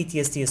chronic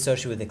PTSD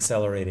associated with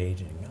accelerated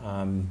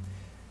aging?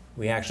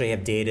 We actually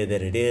have data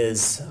that it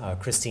is.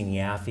 Christine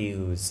Yaffe,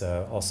 who's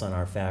also on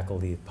our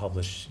faculty,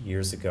 published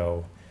years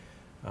ago.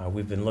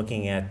 We've been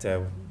looking at,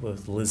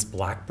 with Liz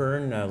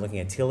Blackburn, looking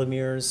at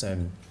telomeres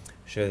and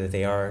show that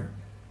they are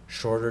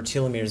shorter.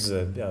 Telomeres is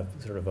a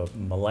sort of a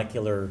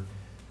molecular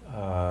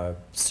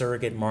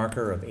surrogate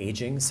marker of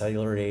aging,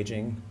 cellular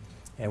aging.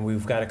 And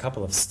we've got a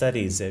couple of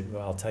studies that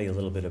I'll tell you a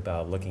little bit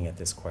about looking at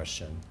this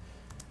question.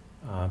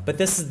 But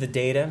this is the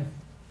data.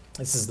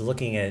 This is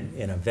looking at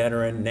in a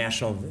veteran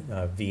national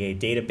VA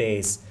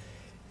database,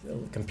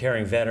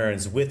 comparing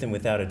veterans with and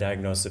without a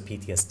diagnosis of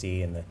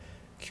PTSD, and the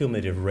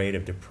cumulative rate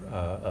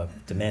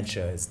of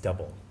dementia is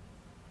double.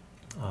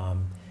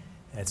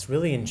 It's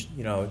really,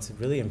 you know, it's a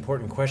really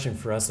important question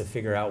for us to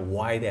figure out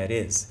why that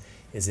is.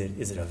 Is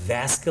it a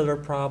vascular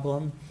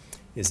problem?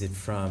 Is it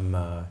from,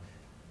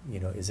 you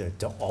know, is it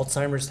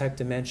Alzheimer's type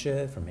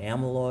dementia from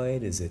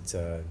amyloid? Is it,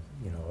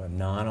 you know, a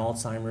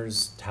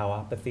non-Alzheimer's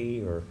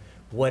tauopathy, or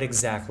what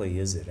exactly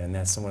is it? And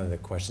that's one of the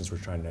questions we're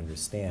trying to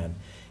understand.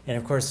 And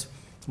of course,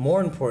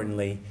 more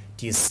importantly,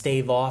 do you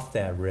stave off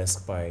that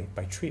risk by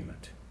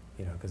treatment?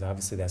 You know, because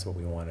obviously that's what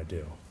we want to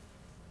do.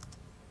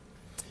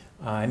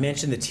 I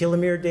mentioned the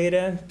telomere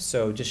data,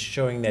 so just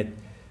showing that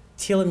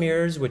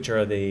telomeres, which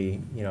are the,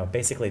 you know,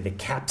 basically the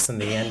caps on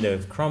the end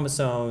of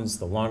chromosomes,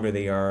 the longer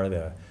they are,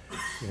 the,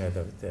 you know,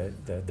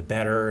 the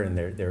better, and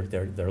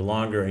they're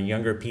longer in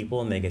younger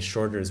people, and they get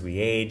shorter as we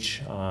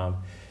age.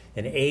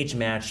 And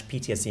age-matched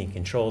PTSD and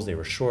controls, they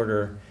were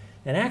shorter.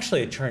 And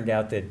actually, it turned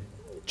out that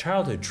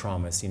childhood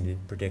trauma seemed to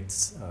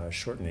predict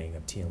shortening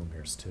of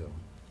telomeres too.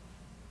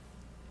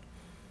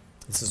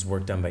 This is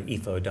work done by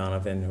Aoife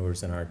O'Donovan, who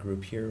was in our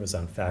group here, was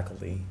on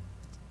faculty.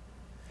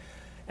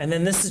 And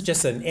then this is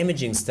just an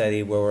imaging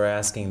study where we're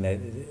asking that,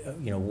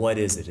 you know, what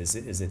is it?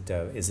 Is it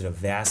a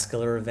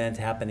vascular event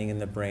happening in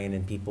the brain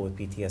in people with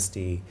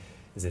PTSD?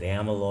 Is it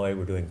amyloid?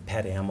 We're doing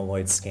PET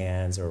amyloid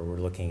scans, or we're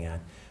looking at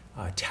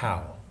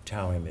tau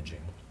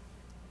imaging.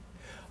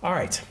 All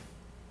right,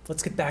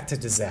 let's get back to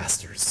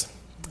disasters.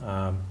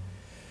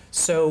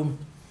 So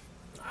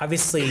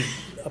obviously,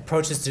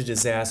 approaches to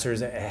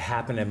disasters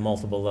happen at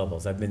multiple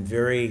levels. I've been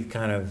very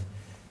kind of,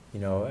 you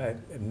know,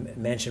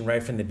 mentioned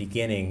right from the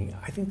beginning,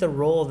 I think the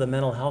role of the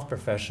mental health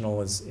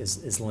professional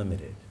is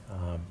limited.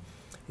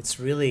 It's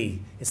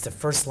the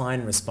first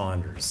line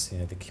responders, you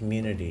know, the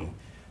community,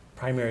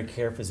 primary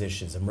care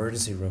physicians,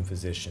 emergency room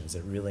physicians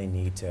that really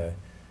need to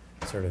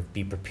sort of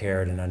be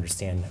prepared and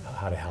understand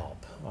how to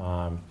help.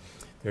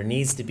 There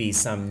needs to be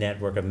some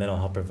network of mental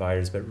health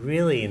providers, but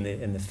really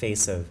in the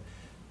face of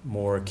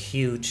more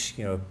acute,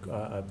 you know,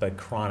 but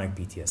chronic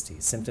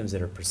PTSD, symptoms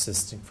that are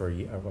persistent for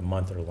a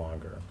month or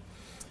longer.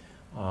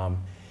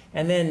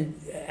 And then,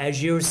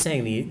 as you were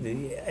saying,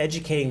 the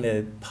educating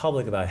the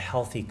public about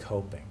healthy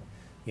coping,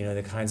 you know,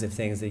 the kinds of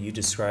things that you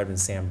described in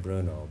San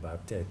Bruno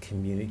about the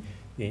community,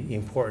 the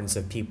importance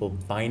of people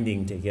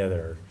binding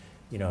together,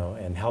 you know,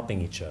 and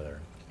helping each other,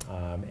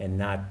 and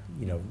not,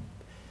 you know,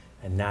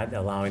 and not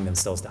allowing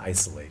themselves to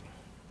isolate.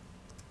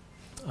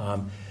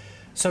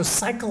 So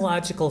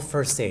psychological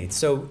first aid.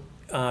 So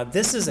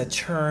this is a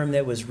term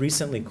that was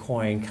recently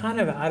coined kind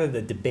of out of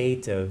the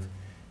debate of,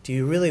 do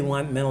you really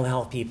want mental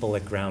health people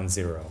at ground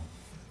zero?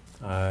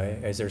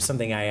 Is there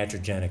something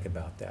iatrogenic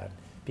about that?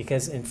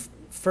 Because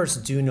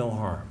first, do no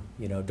harm.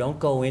 You know, don't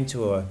go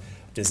into a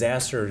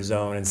disaster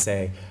zone and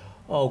say,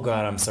 oh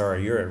God, I'm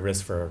sorry, you're at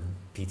risk for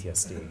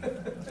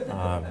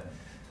PTSD.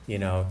 You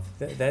know,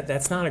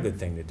 that's not a good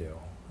thing to do.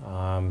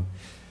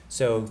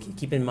 So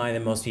keep in mind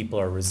that most people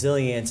are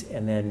resilient,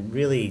 and then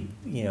really,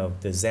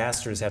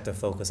 disasters have to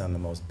focus on the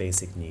most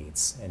basic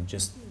needs. And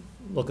just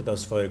look at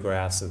those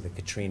photographs of the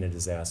Katrina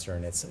disaster,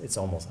 and it's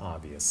almost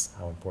obvious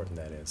how important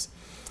that is.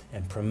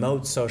 And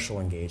promote social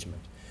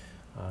engagement.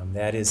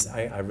 That is,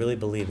 I really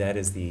believe that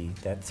is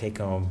that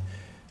take-home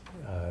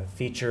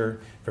feature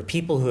for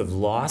people who have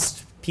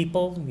lost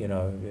people,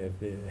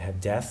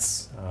 have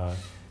deaths. Of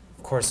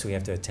course, we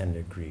have to attend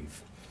to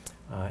grief.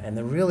 And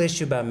the real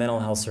issue about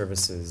mental health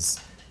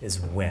services is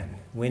when.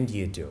 When do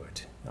you do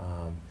it?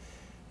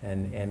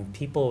 And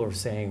people are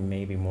saying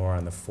maybe more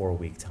on the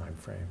 4-week time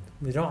frame.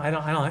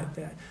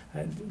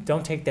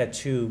 Don't take that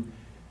too,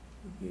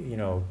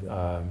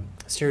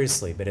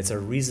 seriously, but it's a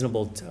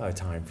reasonable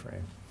time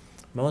frame.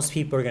 Most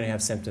people are going to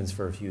have symptoms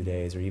for a few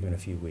days or even a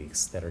few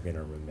weeks that are going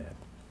to remit.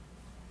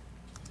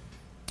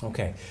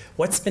 Okay,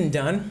 what's been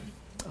done?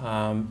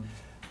 I'm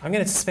going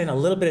to spend a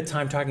little bit of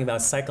time talking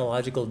about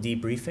psychological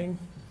debriefing.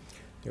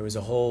 There was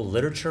a whole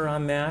literature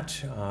on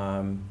that,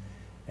 and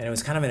it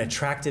was kind of an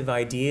attractive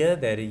idea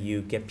that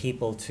you get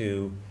people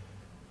to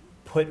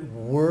put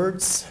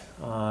words,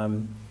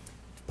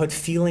 put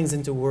feelings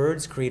into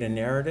words, create a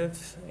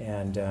narrative,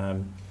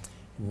 and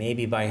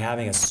maybe by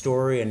having a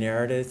story, a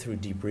narrative through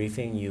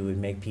debriefing, you would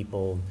make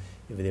people,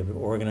 they would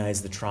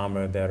organize the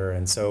trauma better.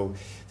 And so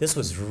this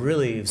was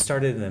really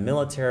started in the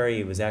military.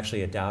 It was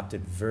actually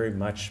adopted very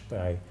much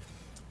by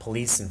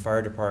police and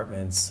fire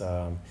departments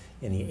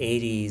in the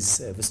 80s.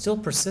 It was still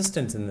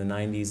persistent in the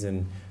 90s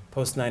and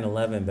post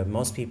 9/11, but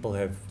most people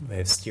have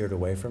steered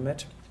away from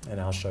it, and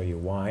I'll show you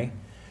why.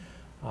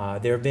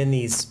 There have been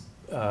these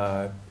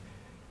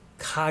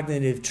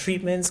cognitive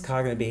treatments,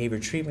 cognitive behavior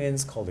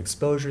treatments called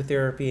exposure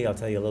therapy. I'll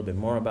tell you a little bit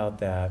more about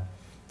that.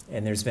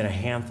 And there's been a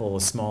handful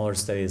of smaller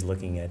studies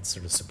looking at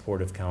sort of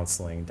supportive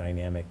counseling,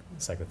 dynamic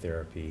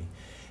psychotherapy.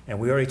 And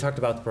we already talked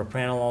about the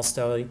propranolol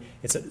study.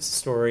 It's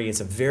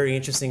a very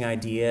interesting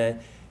idea.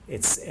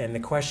 And the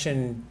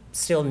question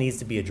still needs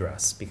to be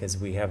addressed because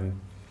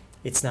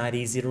it's not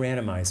easy to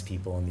randomize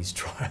people in these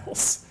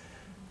trials,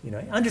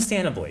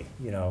 understandably,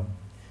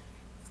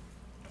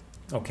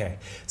 Okay,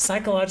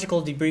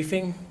 psychological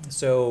debriefing.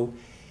 So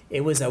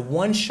it was a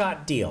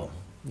one-shot deal.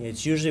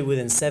 It's usually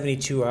within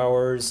 72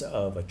 hours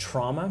of a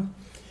trauma,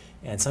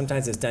 and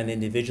sometimes it's done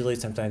individually,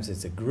 sometimes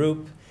it's a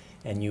group,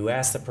 and you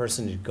ask the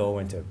person to go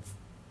into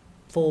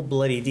full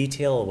bloody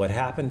detail of what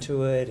happened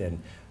to it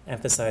and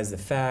emphasize the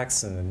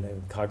facts and the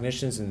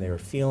cognitions and they were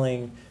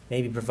feeling,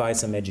 maybe provide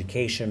some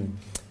education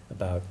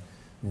about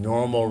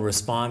normal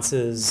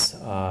responses,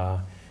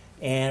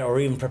 or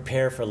even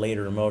prepare for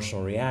later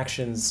emotional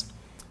reactions.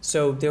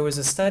 So there was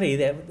a study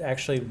that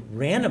actually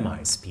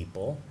randomized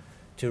people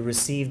to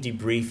receive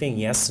debriefing,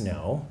 yes,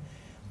 no,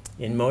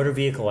 in motor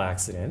vehicle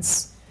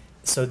accidents.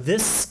 So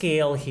this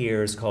scale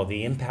here is called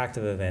the impact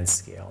of events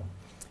scale.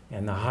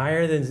 And the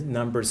higher the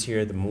numbers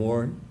here, the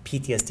more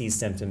PTSD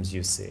symptoms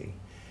you see.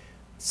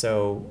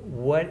 So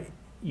what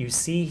you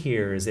see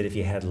here is that if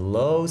you had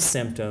low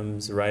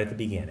symptoms right at the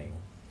beginning,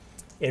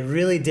 it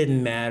really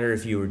didn't matter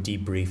if you were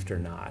debriefed or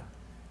not.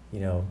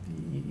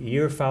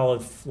 You're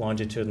followed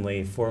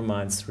longitudinally 4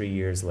 months, 3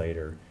 years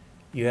later.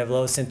 You have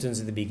low symptoms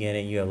at the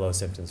beginning, you have low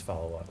symptoms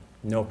follow-up.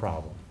 No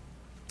problem.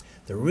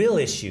 The real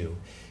issue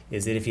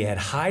is that if you had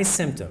high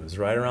symptoms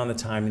right around the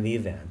time of the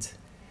event,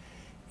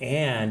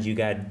 and you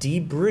got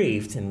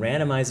debriefed and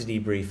randomized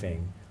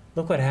debriefing,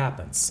 look what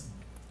happens.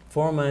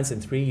 4 months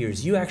and 3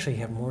 years, you actually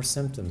have more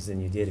symptoms than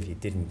you did if you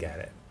didn't get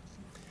it.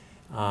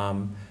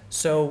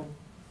 So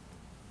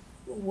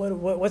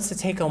what's the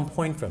take-home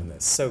point from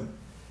this? So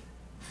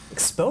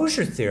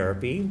exposure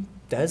therapy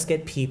does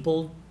get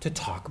people to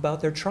talk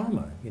about their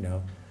trauma,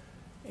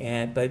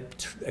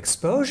 but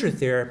exposure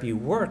therapy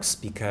works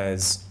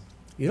because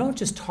you don't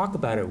just talk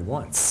about it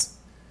once.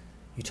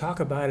 You talk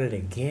about it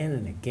again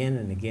and again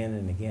and again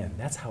and again.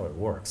 That's how it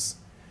works.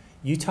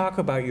 You talk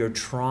about your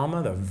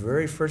trauma the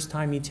very first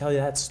time you tell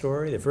that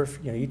story.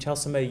 You tell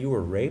somebody you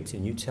were raped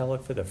and you tell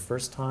it for the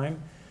first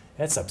time.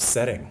 That's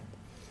upsetting.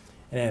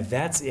 And if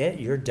that's it,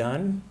 you're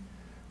done.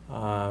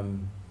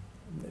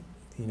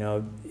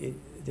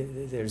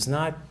 There's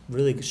not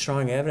really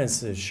strong evidence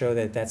to show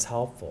that that's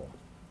helpful.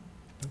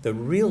 The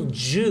real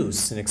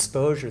juice in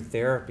exposure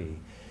therapy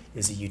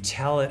is that you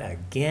tell it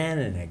again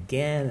and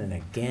again and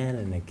again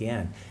and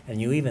again,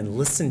 and you even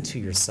listen to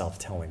yourself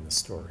telling the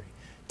story.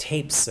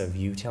 Tapes of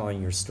you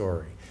telling your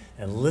story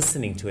and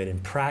listening to it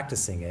and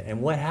practicing it.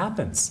 And what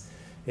happens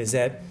is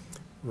that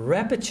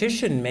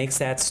repetition makes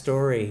that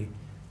story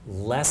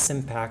less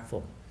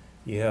impactful.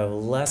 You have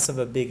less of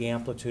a big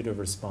amplitude of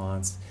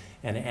response,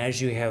 and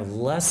as you have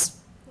less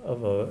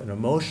of an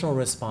emotional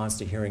response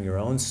to hearing your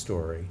own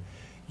story,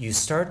 you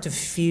start to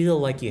feel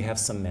like you have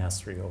some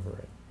mastery over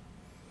it.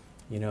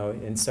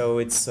 And so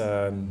it's,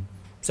 so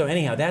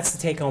anyhow, that's the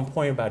take-home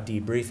point about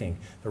debriefing.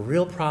 The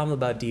real problem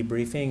about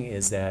debriefing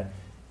is that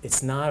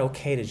it's not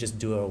okay to just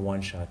do a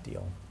one-shot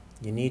deal.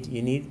 You need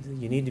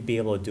to be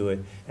able to do it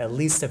at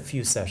least a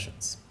few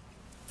sessions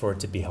for it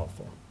to be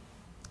helpful.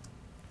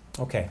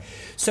 Okay,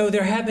 so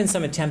there have been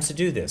some attempts to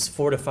do this,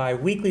 4 to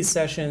 5 weekly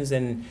sessions,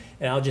 and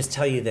I'll just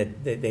tell you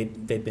that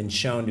they've been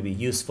shown to be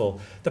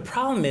useful. The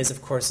problem is,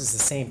 of course, is the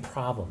same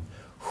problem.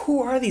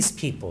 Who are these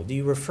people? Do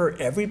you refer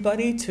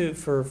everybody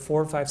for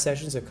 4 or 5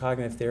 sessions of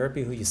cognitive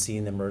therapy who you see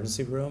in the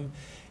emergency room?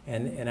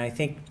 And I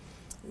think,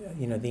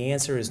 the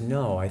answer is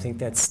no. I think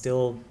that's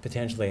still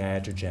potentially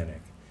iatrogenic.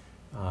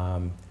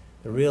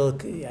 The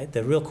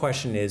real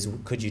question is,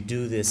 could you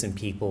do this in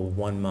people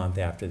 1 month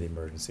after the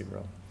emergency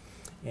room?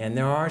 And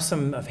there are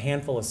a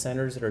handful of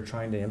centers that are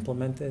trying to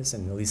implement this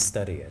and at least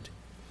study it.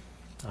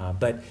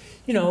 But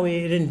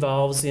it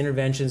involves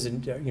interventions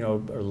and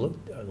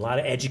a lot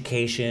of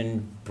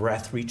education,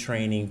 breath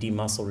retraining,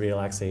 demuscle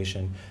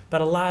relaxation. But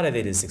a lot of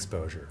it is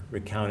exposure,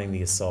 recounting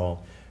the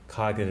assault,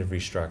 cognitive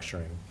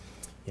restructuring.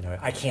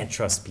 I can't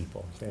trust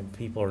people.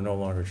 People are no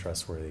longer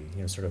trustworthy.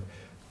 Sort of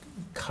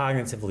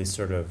cognitively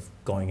sort of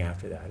going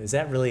after that. Is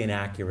that really an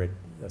accurate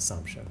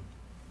assumption?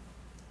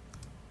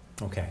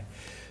 Okay.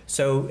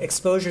 So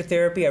exposure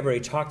therapy, I've already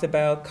talked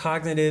about.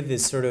 Cognitive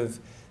is sort of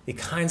the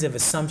kinds of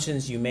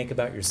assumptions you make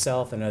about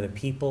yourself and other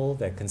people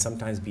that can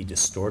sometimes be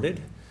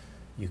distorted.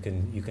 You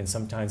can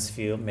sometimes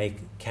make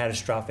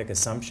catastrophic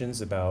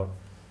assumptions about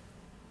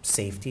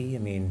safety. I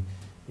mean,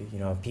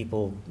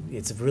 people,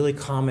 it's really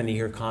common to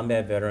hear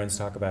combat veterans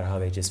talk about how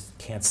they just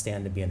can't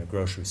stand to be in a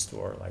grocery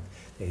store. Like,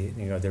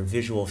 their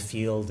visual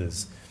field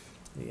is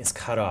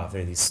cut off.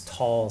 There are these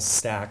tall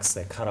stacks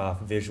that cut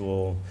off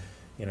visual.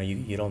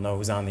 You don't know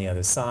who's on the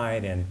other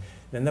side. And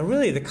then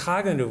the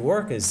cognitive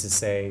work is to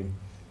say,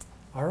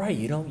 all right,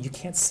 you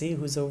can't see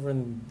who's over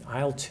in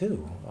aisle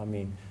 2. I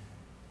mean,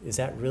 is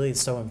that really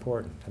so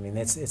important? I mean,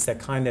 it is that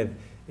kind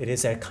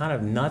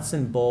of nuts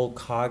and bolt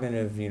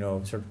cognitive,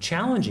 sort of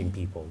challenging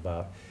people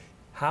about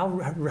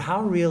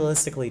how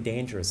realistically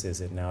dangerous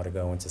is it now to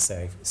go into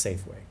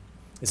Safeway?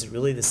 Is it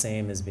really the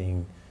same as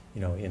being,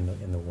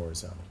 in the war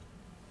zone?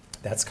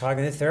 That's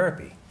cognitive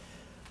therapy.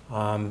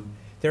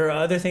 There are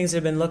other things that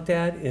have been looked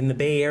at in the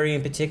Bay Area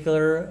in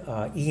particular,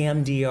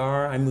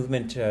 EMDR, eye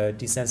movement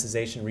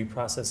desensitization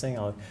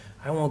reprocessing.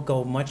 I won't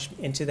go much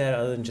into that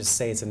other than just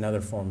say it's another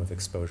form of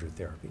exposure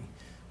therapy,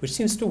 which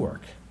seems to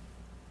work.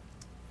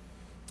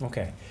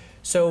 Okay,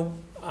 so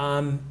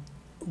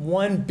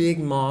one big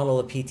model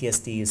of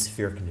PTSD is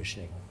fear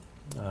conditioning.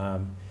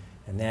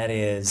 And that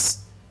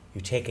is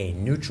you take a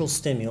neutral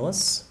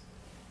stimulus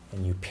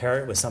and you pair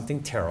it with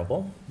something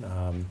terrible.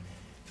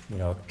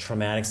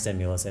 Traumatic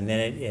stimulus, and then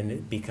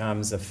it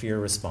becomes a fear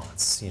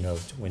response,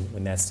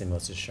 when that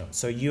stimulus is shown.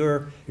 So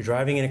you're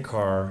driving in a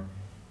car,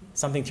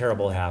 something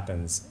terrible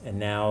happens, and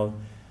now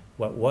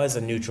what was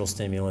a neutral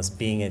stimulus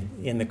being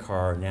in the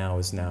car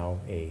is now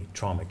a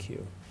trauma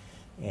cue.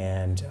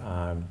 And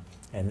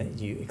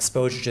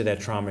exposure to that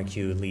trauma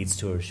cue leads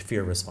to a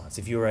fear response.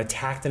 If you were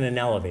attacked in an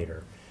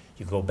elevator,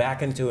 you go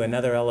back into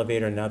another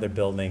elevator, another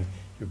building,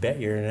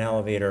 you're in an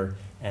elevator,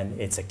 and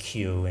it's a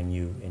cue, and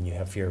you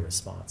have fear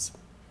response.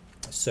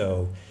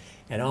 So,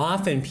 and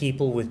often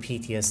people with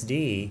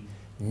PTSD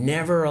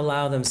never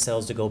allow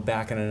themselves to go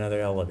back in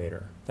another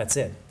elevator. That's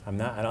it. I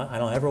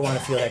don't ever want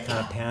to feel that kind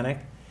of panic.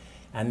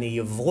 And the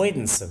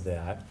avoidance of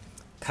that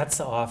cuts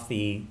off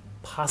the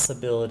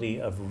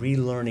possibility of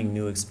relearning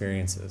new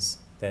experiences.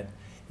 That,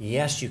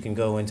 yes, you can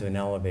go into an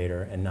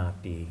elevator and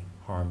not be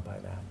harmed by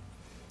that.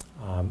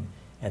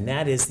 And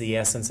that is the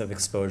essence of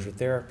exposure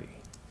therapy.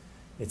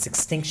 It's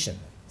extinction.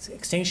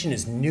 Extinction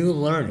is new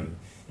learning.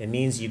 It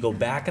means you go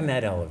back in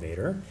that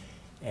elevator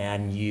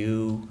and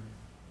you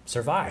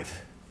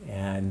survive.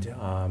 And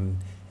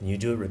you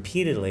do it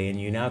repeatedly, and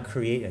you now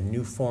create a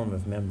new form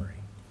of memory.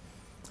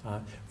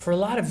 For a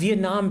lot of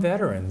Vietnam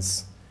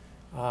veterans,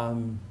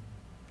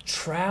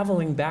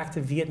 traveling back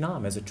to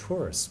Vietnam as a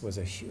tourist was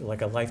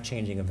like a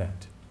life-changing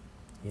event.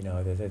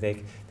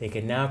 They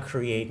can now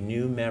create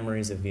new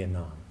memories of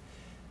Vietnam.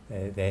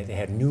 They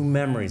had new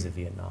memories of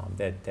Vietnam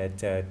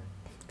that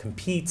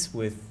competes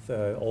with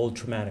old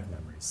traumatic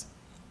memories.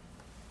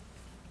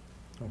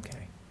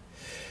 Okay.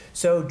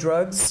 So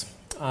drugs,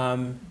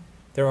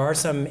 there are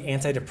some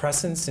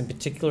antidepressants in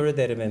particular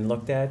that have been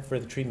looked at for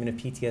the treatment of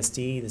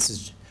PTSD. This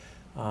is,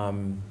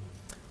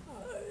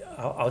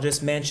 I'll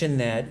just mention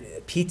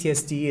that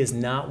PTSD is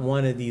not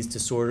one of these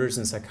disorders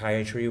in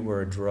psychiatry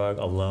where a drug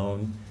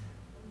alone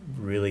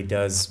really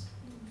does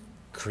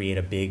create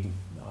a big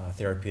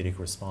therapeutic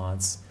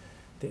response.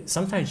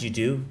 Sometimes you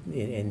do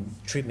in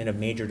treatment of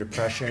major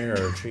depression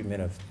or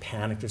treatment of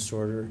panic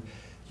disorder.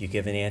 You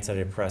give an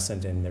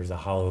antidepressant and there's a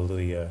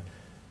hallelujah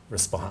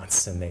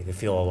response and they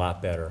feel a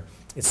lot better.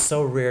 It's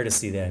so rare to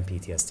see that in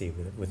PTSD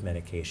with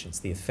medications.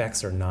 The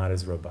effects are not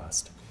as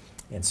robust.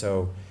 And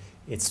so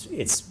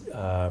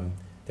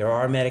there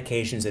are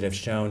medications that have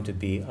shown to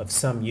be of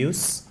some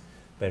use,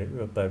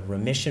 but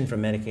remission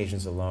from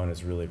medications alone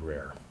is really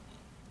rare.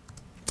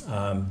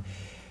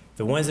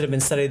 The ones that have been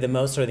studied the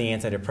most are the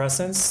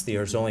antidepressants.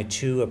 There's only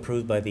 2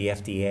 approved by the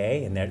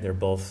FDA, and they're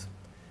both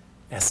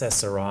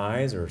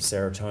SSRIs, or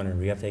serotonin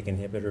reuptake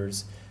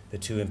inhibitors. The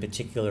 2 in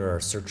particular are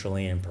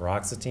sertraline and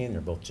paroxetine.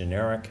 They're both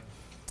generic.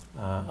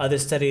 Other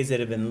studies that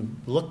have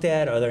been looked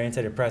at, other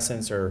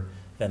antidepressants, are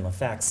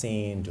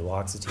venlafaxine,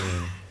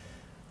 duloxetine,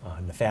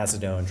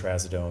 nifazodone,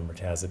 trazodone,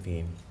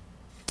 mirtazapine.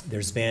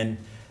 There's been,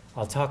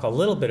 I'll talk a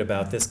little bit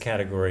about this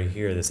category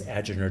here, this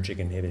adrenergic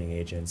inhibiting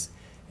agents.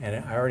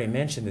 And I already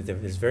mentioned that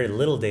there's very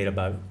little data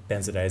about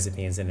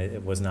benzodiazepines, and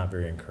it was not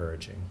very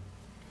encouraging.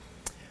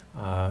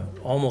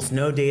 Almost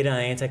no data on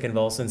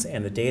anticonvulsants,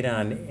 and the data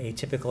on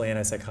atypical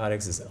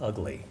antipsychotics is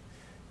ugly.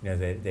 You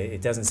know,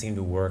 it doesn't seem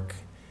to work,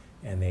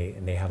 and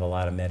they have a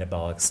lot of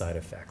metabolic side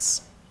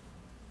effects.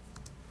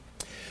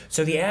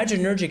 So the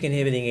adrenergic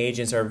inhibiting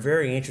agents are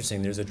very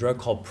interesting. There's a drug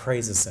called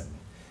prazosin,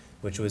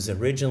 which was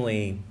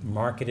originally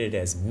marketed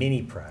as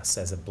Minipress,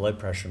 as a blood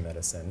pressure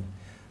medicine.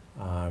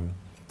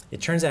 It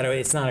turns out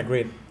it's not a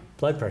great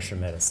blood pressure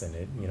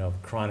medicine. You know,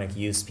 chronic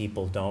use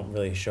people don't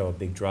really show a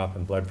big drop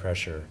in blood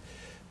pressure.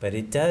 But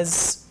it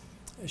does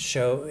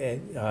show,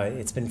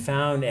 it's been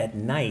found at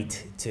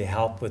night to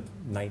help with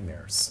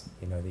nightmares.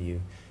 You know,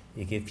 you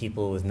give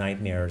people with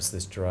nightmares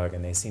this drug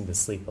and they seem to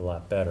sleep a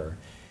lot better.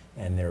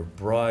 And their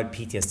broad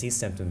PTSD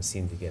symptoms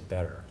seem to get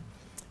better.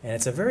 And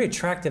it's a very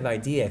attractive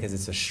idea because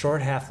it's a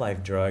short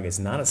half-life drug. It's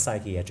not a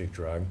psychiatric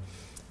drug.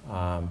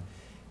 And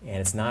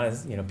it's not,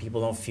 as, you know,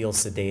 people don't feel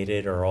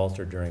sedated or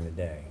altered during the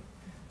day.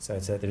 So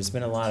there's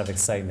been a lot of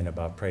excitement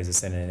about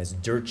prazosin, and it's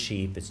dirt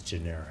cheap, it's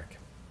generic.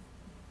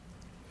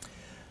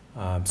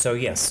 So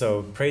yes,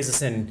 so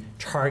prazosin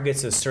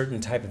targets a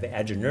certain type of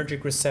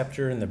adrenergic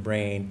receptor in the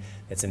brain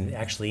that's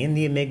actually in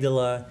the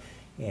amygdala,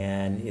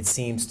 and it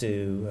seems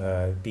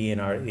to be in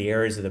the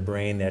areas of the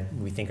brain that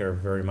we think are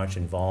very much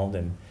involved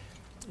in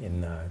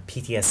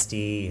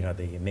PTSD, you know,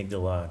 the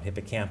amygdala,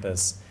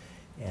 hippocampus,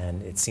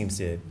 and it seems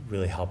to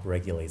really help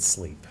regulate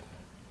sleep.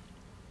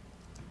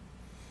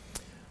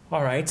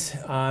 All right,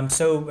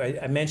 so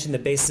I mentioned the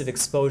basis of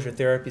exposure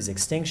therapy is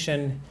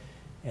extinction,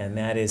 and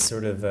that is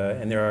sort of,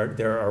 and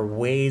there are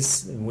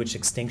ways in which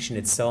extinction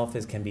itself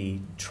can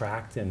be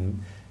tracked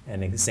and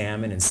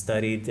examined and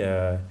studied,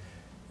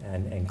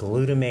 and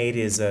glutamate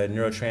is a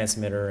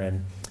neurotransmitter,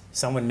 and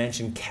someone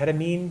mentioned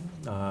ketamine.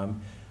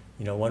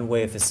 You know, one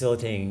way of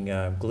facilitating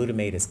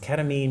glutamate is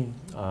ketamine,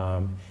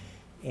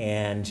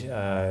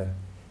 and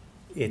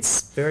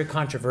it's very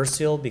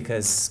controversial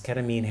because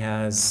ketamine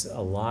has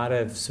a lot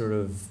of sort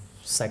of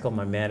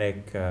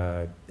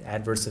psychomimetic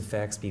adverse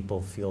effects.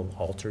 People feel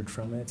altered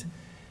from it.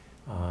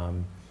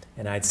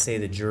 And I'd say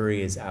the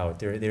jury is out.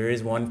 There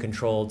is one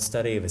controlled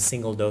study of a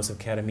single dose of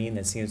ketamine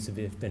that seems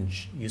to have been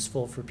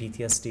useful for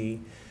PTSD,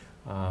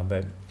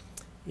 but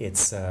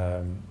it's,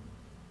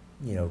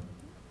 you know,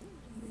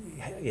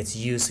 its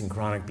use in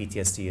chronic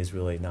PTSD is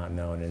really not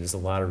known, and there's a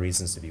lot of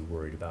reasons to be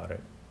worried about it.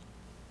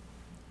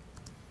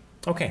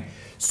 Okay,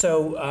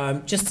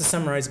 so just to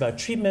summarize about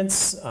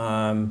treatments,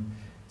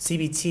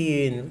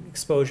 CBT and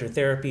exposure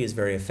therapy is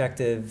very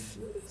effective.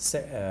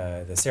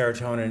 The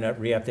serotonin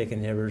reuptake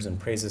inhibitors and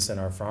prazosin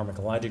are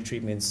pharmacologic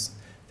treatments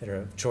that are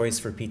of choice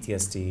for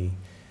PTSD.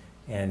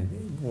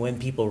 And when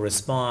people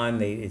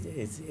respond,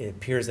 it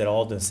appears that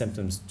all the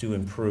symptoms do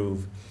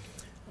improve.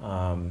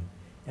 And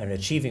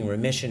achieving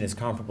remission is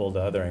comparable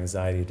to other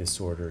anxiety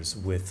disorders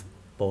with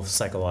both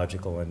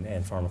psychological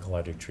and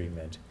pharmacologic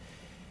treatment.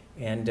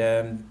 And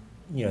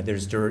you know,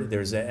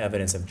 there's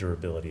evidence of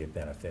durability of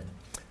benefit.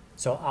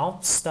 So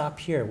I'll stop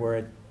here. We're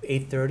at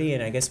 8:30,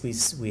 and I guess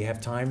we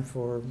have time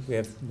for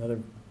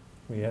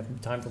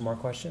time for more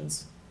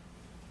questions.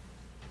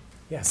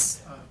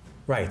 Yes.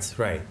 Right.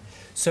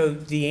 So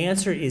the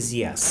answer is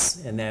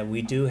yes, and that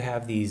we do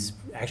have these.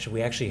 Actually,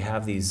 we actually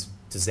have these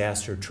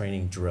disaster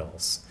training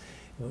drills.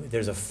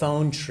 There's a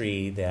phone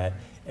tree that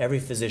every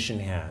physician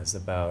has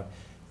about,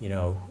 you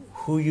know,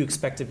 who you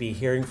expect to be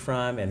hearing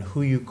from and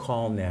who you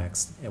call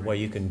next and what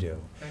you can do.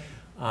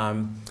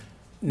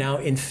 Now,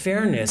 in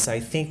fairness, I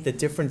think the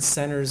different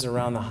centers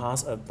around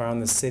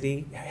the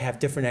city have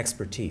different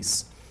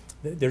expertise.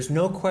 There's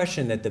no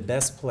question that the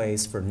best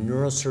place for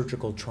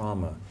neurosurgical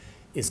trauma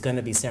is going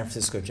to be San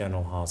Francisco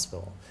General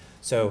Hospital.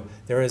 So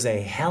there is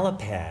a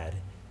helipad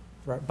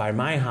by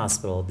my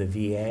hospital, the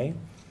VA,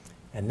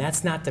 and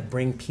that's not to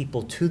bring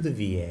people to the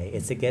VA,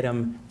 it's to get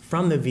them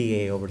from the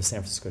VA over to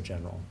San Francisco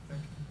General.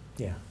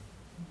 Yeah.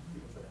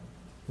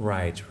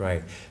 Right.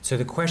 So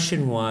the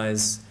question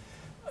was,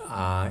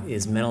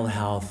 is mental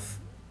health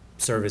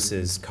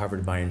services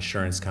covered by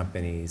insurance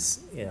companies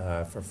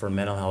for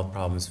mental health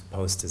problems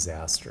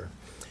post-disaster?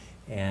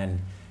 And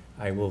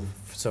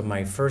so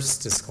my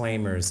first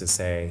disclaimer is to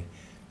say,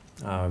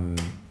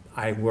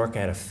 I work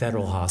at a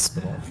federal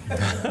hospital.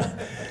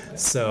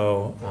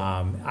 So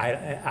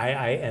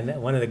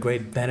and one of the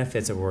great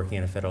benefits of working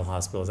in a federal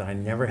hospital is I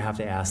never have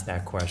to ask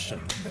that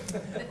question.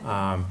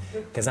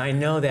 Because I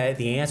know that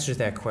the answer to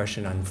that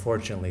question,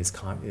 unfortunately,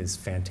 is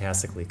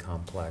fantastically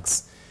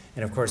complex.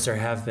 And of course, there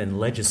have been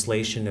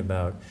legislation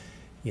about,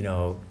 you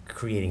know,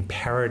 creating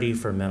parity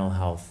for mental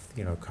health,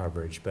 you know,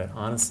 coverage. But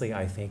honestly,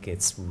 I think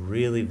it's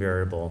really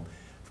variable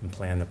from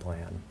plan to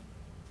plan.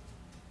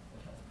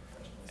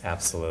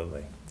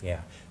 Absolutely,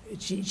 yeah.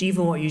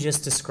 Even what you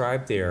just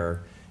described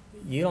there,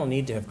 you don't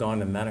need to have gone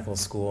to medical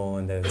school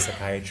and to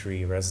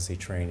psychiatry residency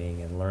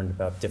training and learned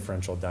about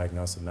differential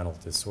diagnosis of mental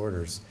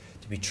disorders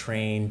to be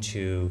trained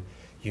to,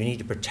 you need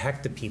to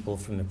protect the people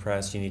from the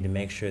press, you need to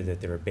make sure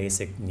that their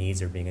basic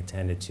needs are being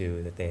attended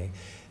to, that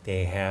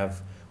they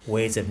have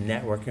ways of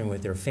networking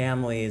with their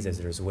families, as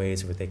there's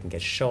ways where they can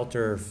get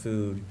shelter,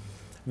 food.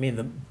 I mean,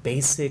 the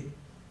basic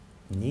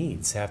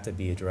needs have to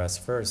be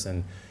addressed first.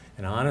 And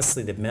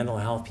honestly, the mental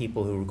health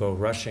people who go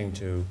rushing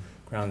to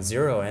ground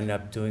zero end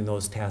up doing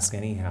those tasks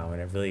anyhow,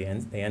 and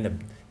they end up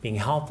being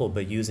helpful,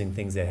 but using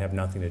things that have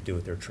nothing to do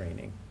with their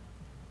training.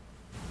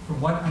 From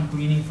what I'm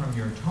gleaning from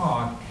your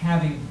talk,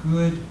 having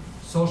good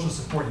social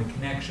support and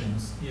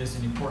connections is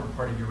an important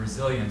part of your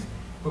resilience.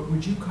 But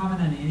would you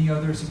comment on any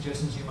other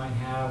suggestions you might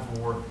have,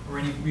 or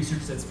any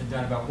research that's been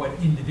done about what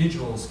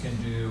individuals can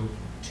do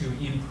to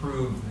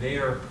improve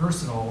their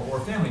personal or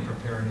family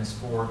preparedness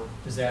for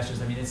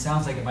disasters? I mean, it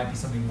sounds like it might be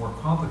something more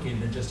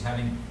complicated than just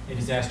having a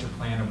disaster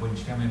plan of what each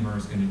family member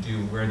is going to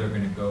do, where they're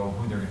going to go,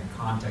 who they're going to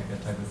contact,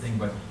 that type of thing.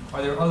 But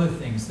are there other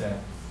things that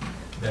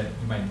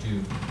you might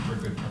do for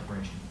good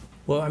preparation?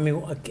 Well, I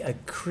mean,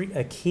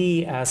 a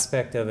key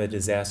aspect of a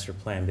disaster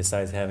plan,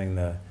 besides having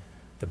the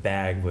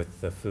bag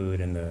with the food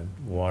and the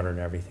water and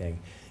everything,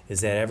 is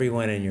that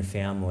everyone in your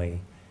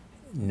family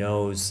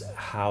knows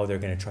how they're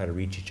going to try to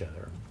reach each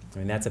other. I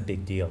mean, that's a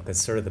big deal, because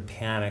sort of the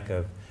panic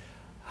of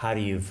how do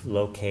you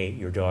locate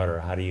your daughter,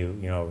 how do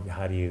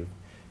you,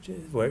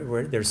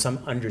 where there's some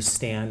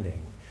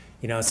understanding.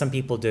 You know, some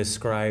people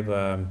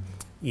describe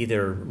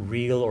either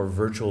real or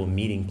virtual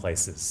meeting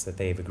places that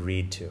they've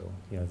agreed to,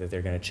 you know, that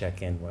they're going to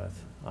check in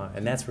with,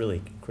 and that's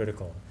really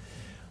critical.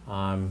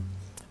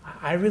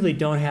 I really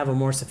don't have a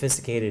more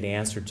sophisticated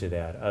answer to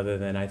that, other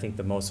than I think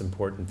the most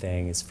important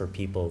thing is for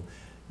people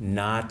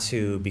not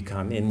to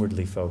become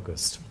inwardly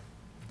focused,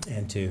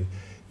 and to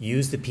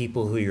use the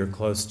people who you're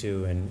close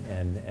to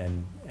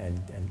and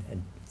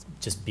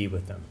just be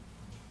with them.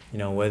 You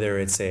know, whether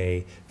it's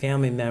a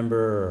family member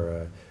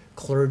or a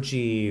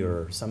clergy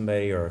or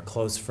somebody or a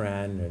close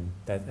friend, and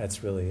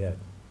that's really it.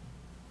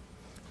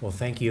 Well,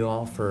 thank you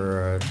all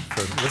for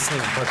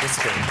listening and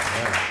participating.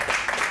 Yeah.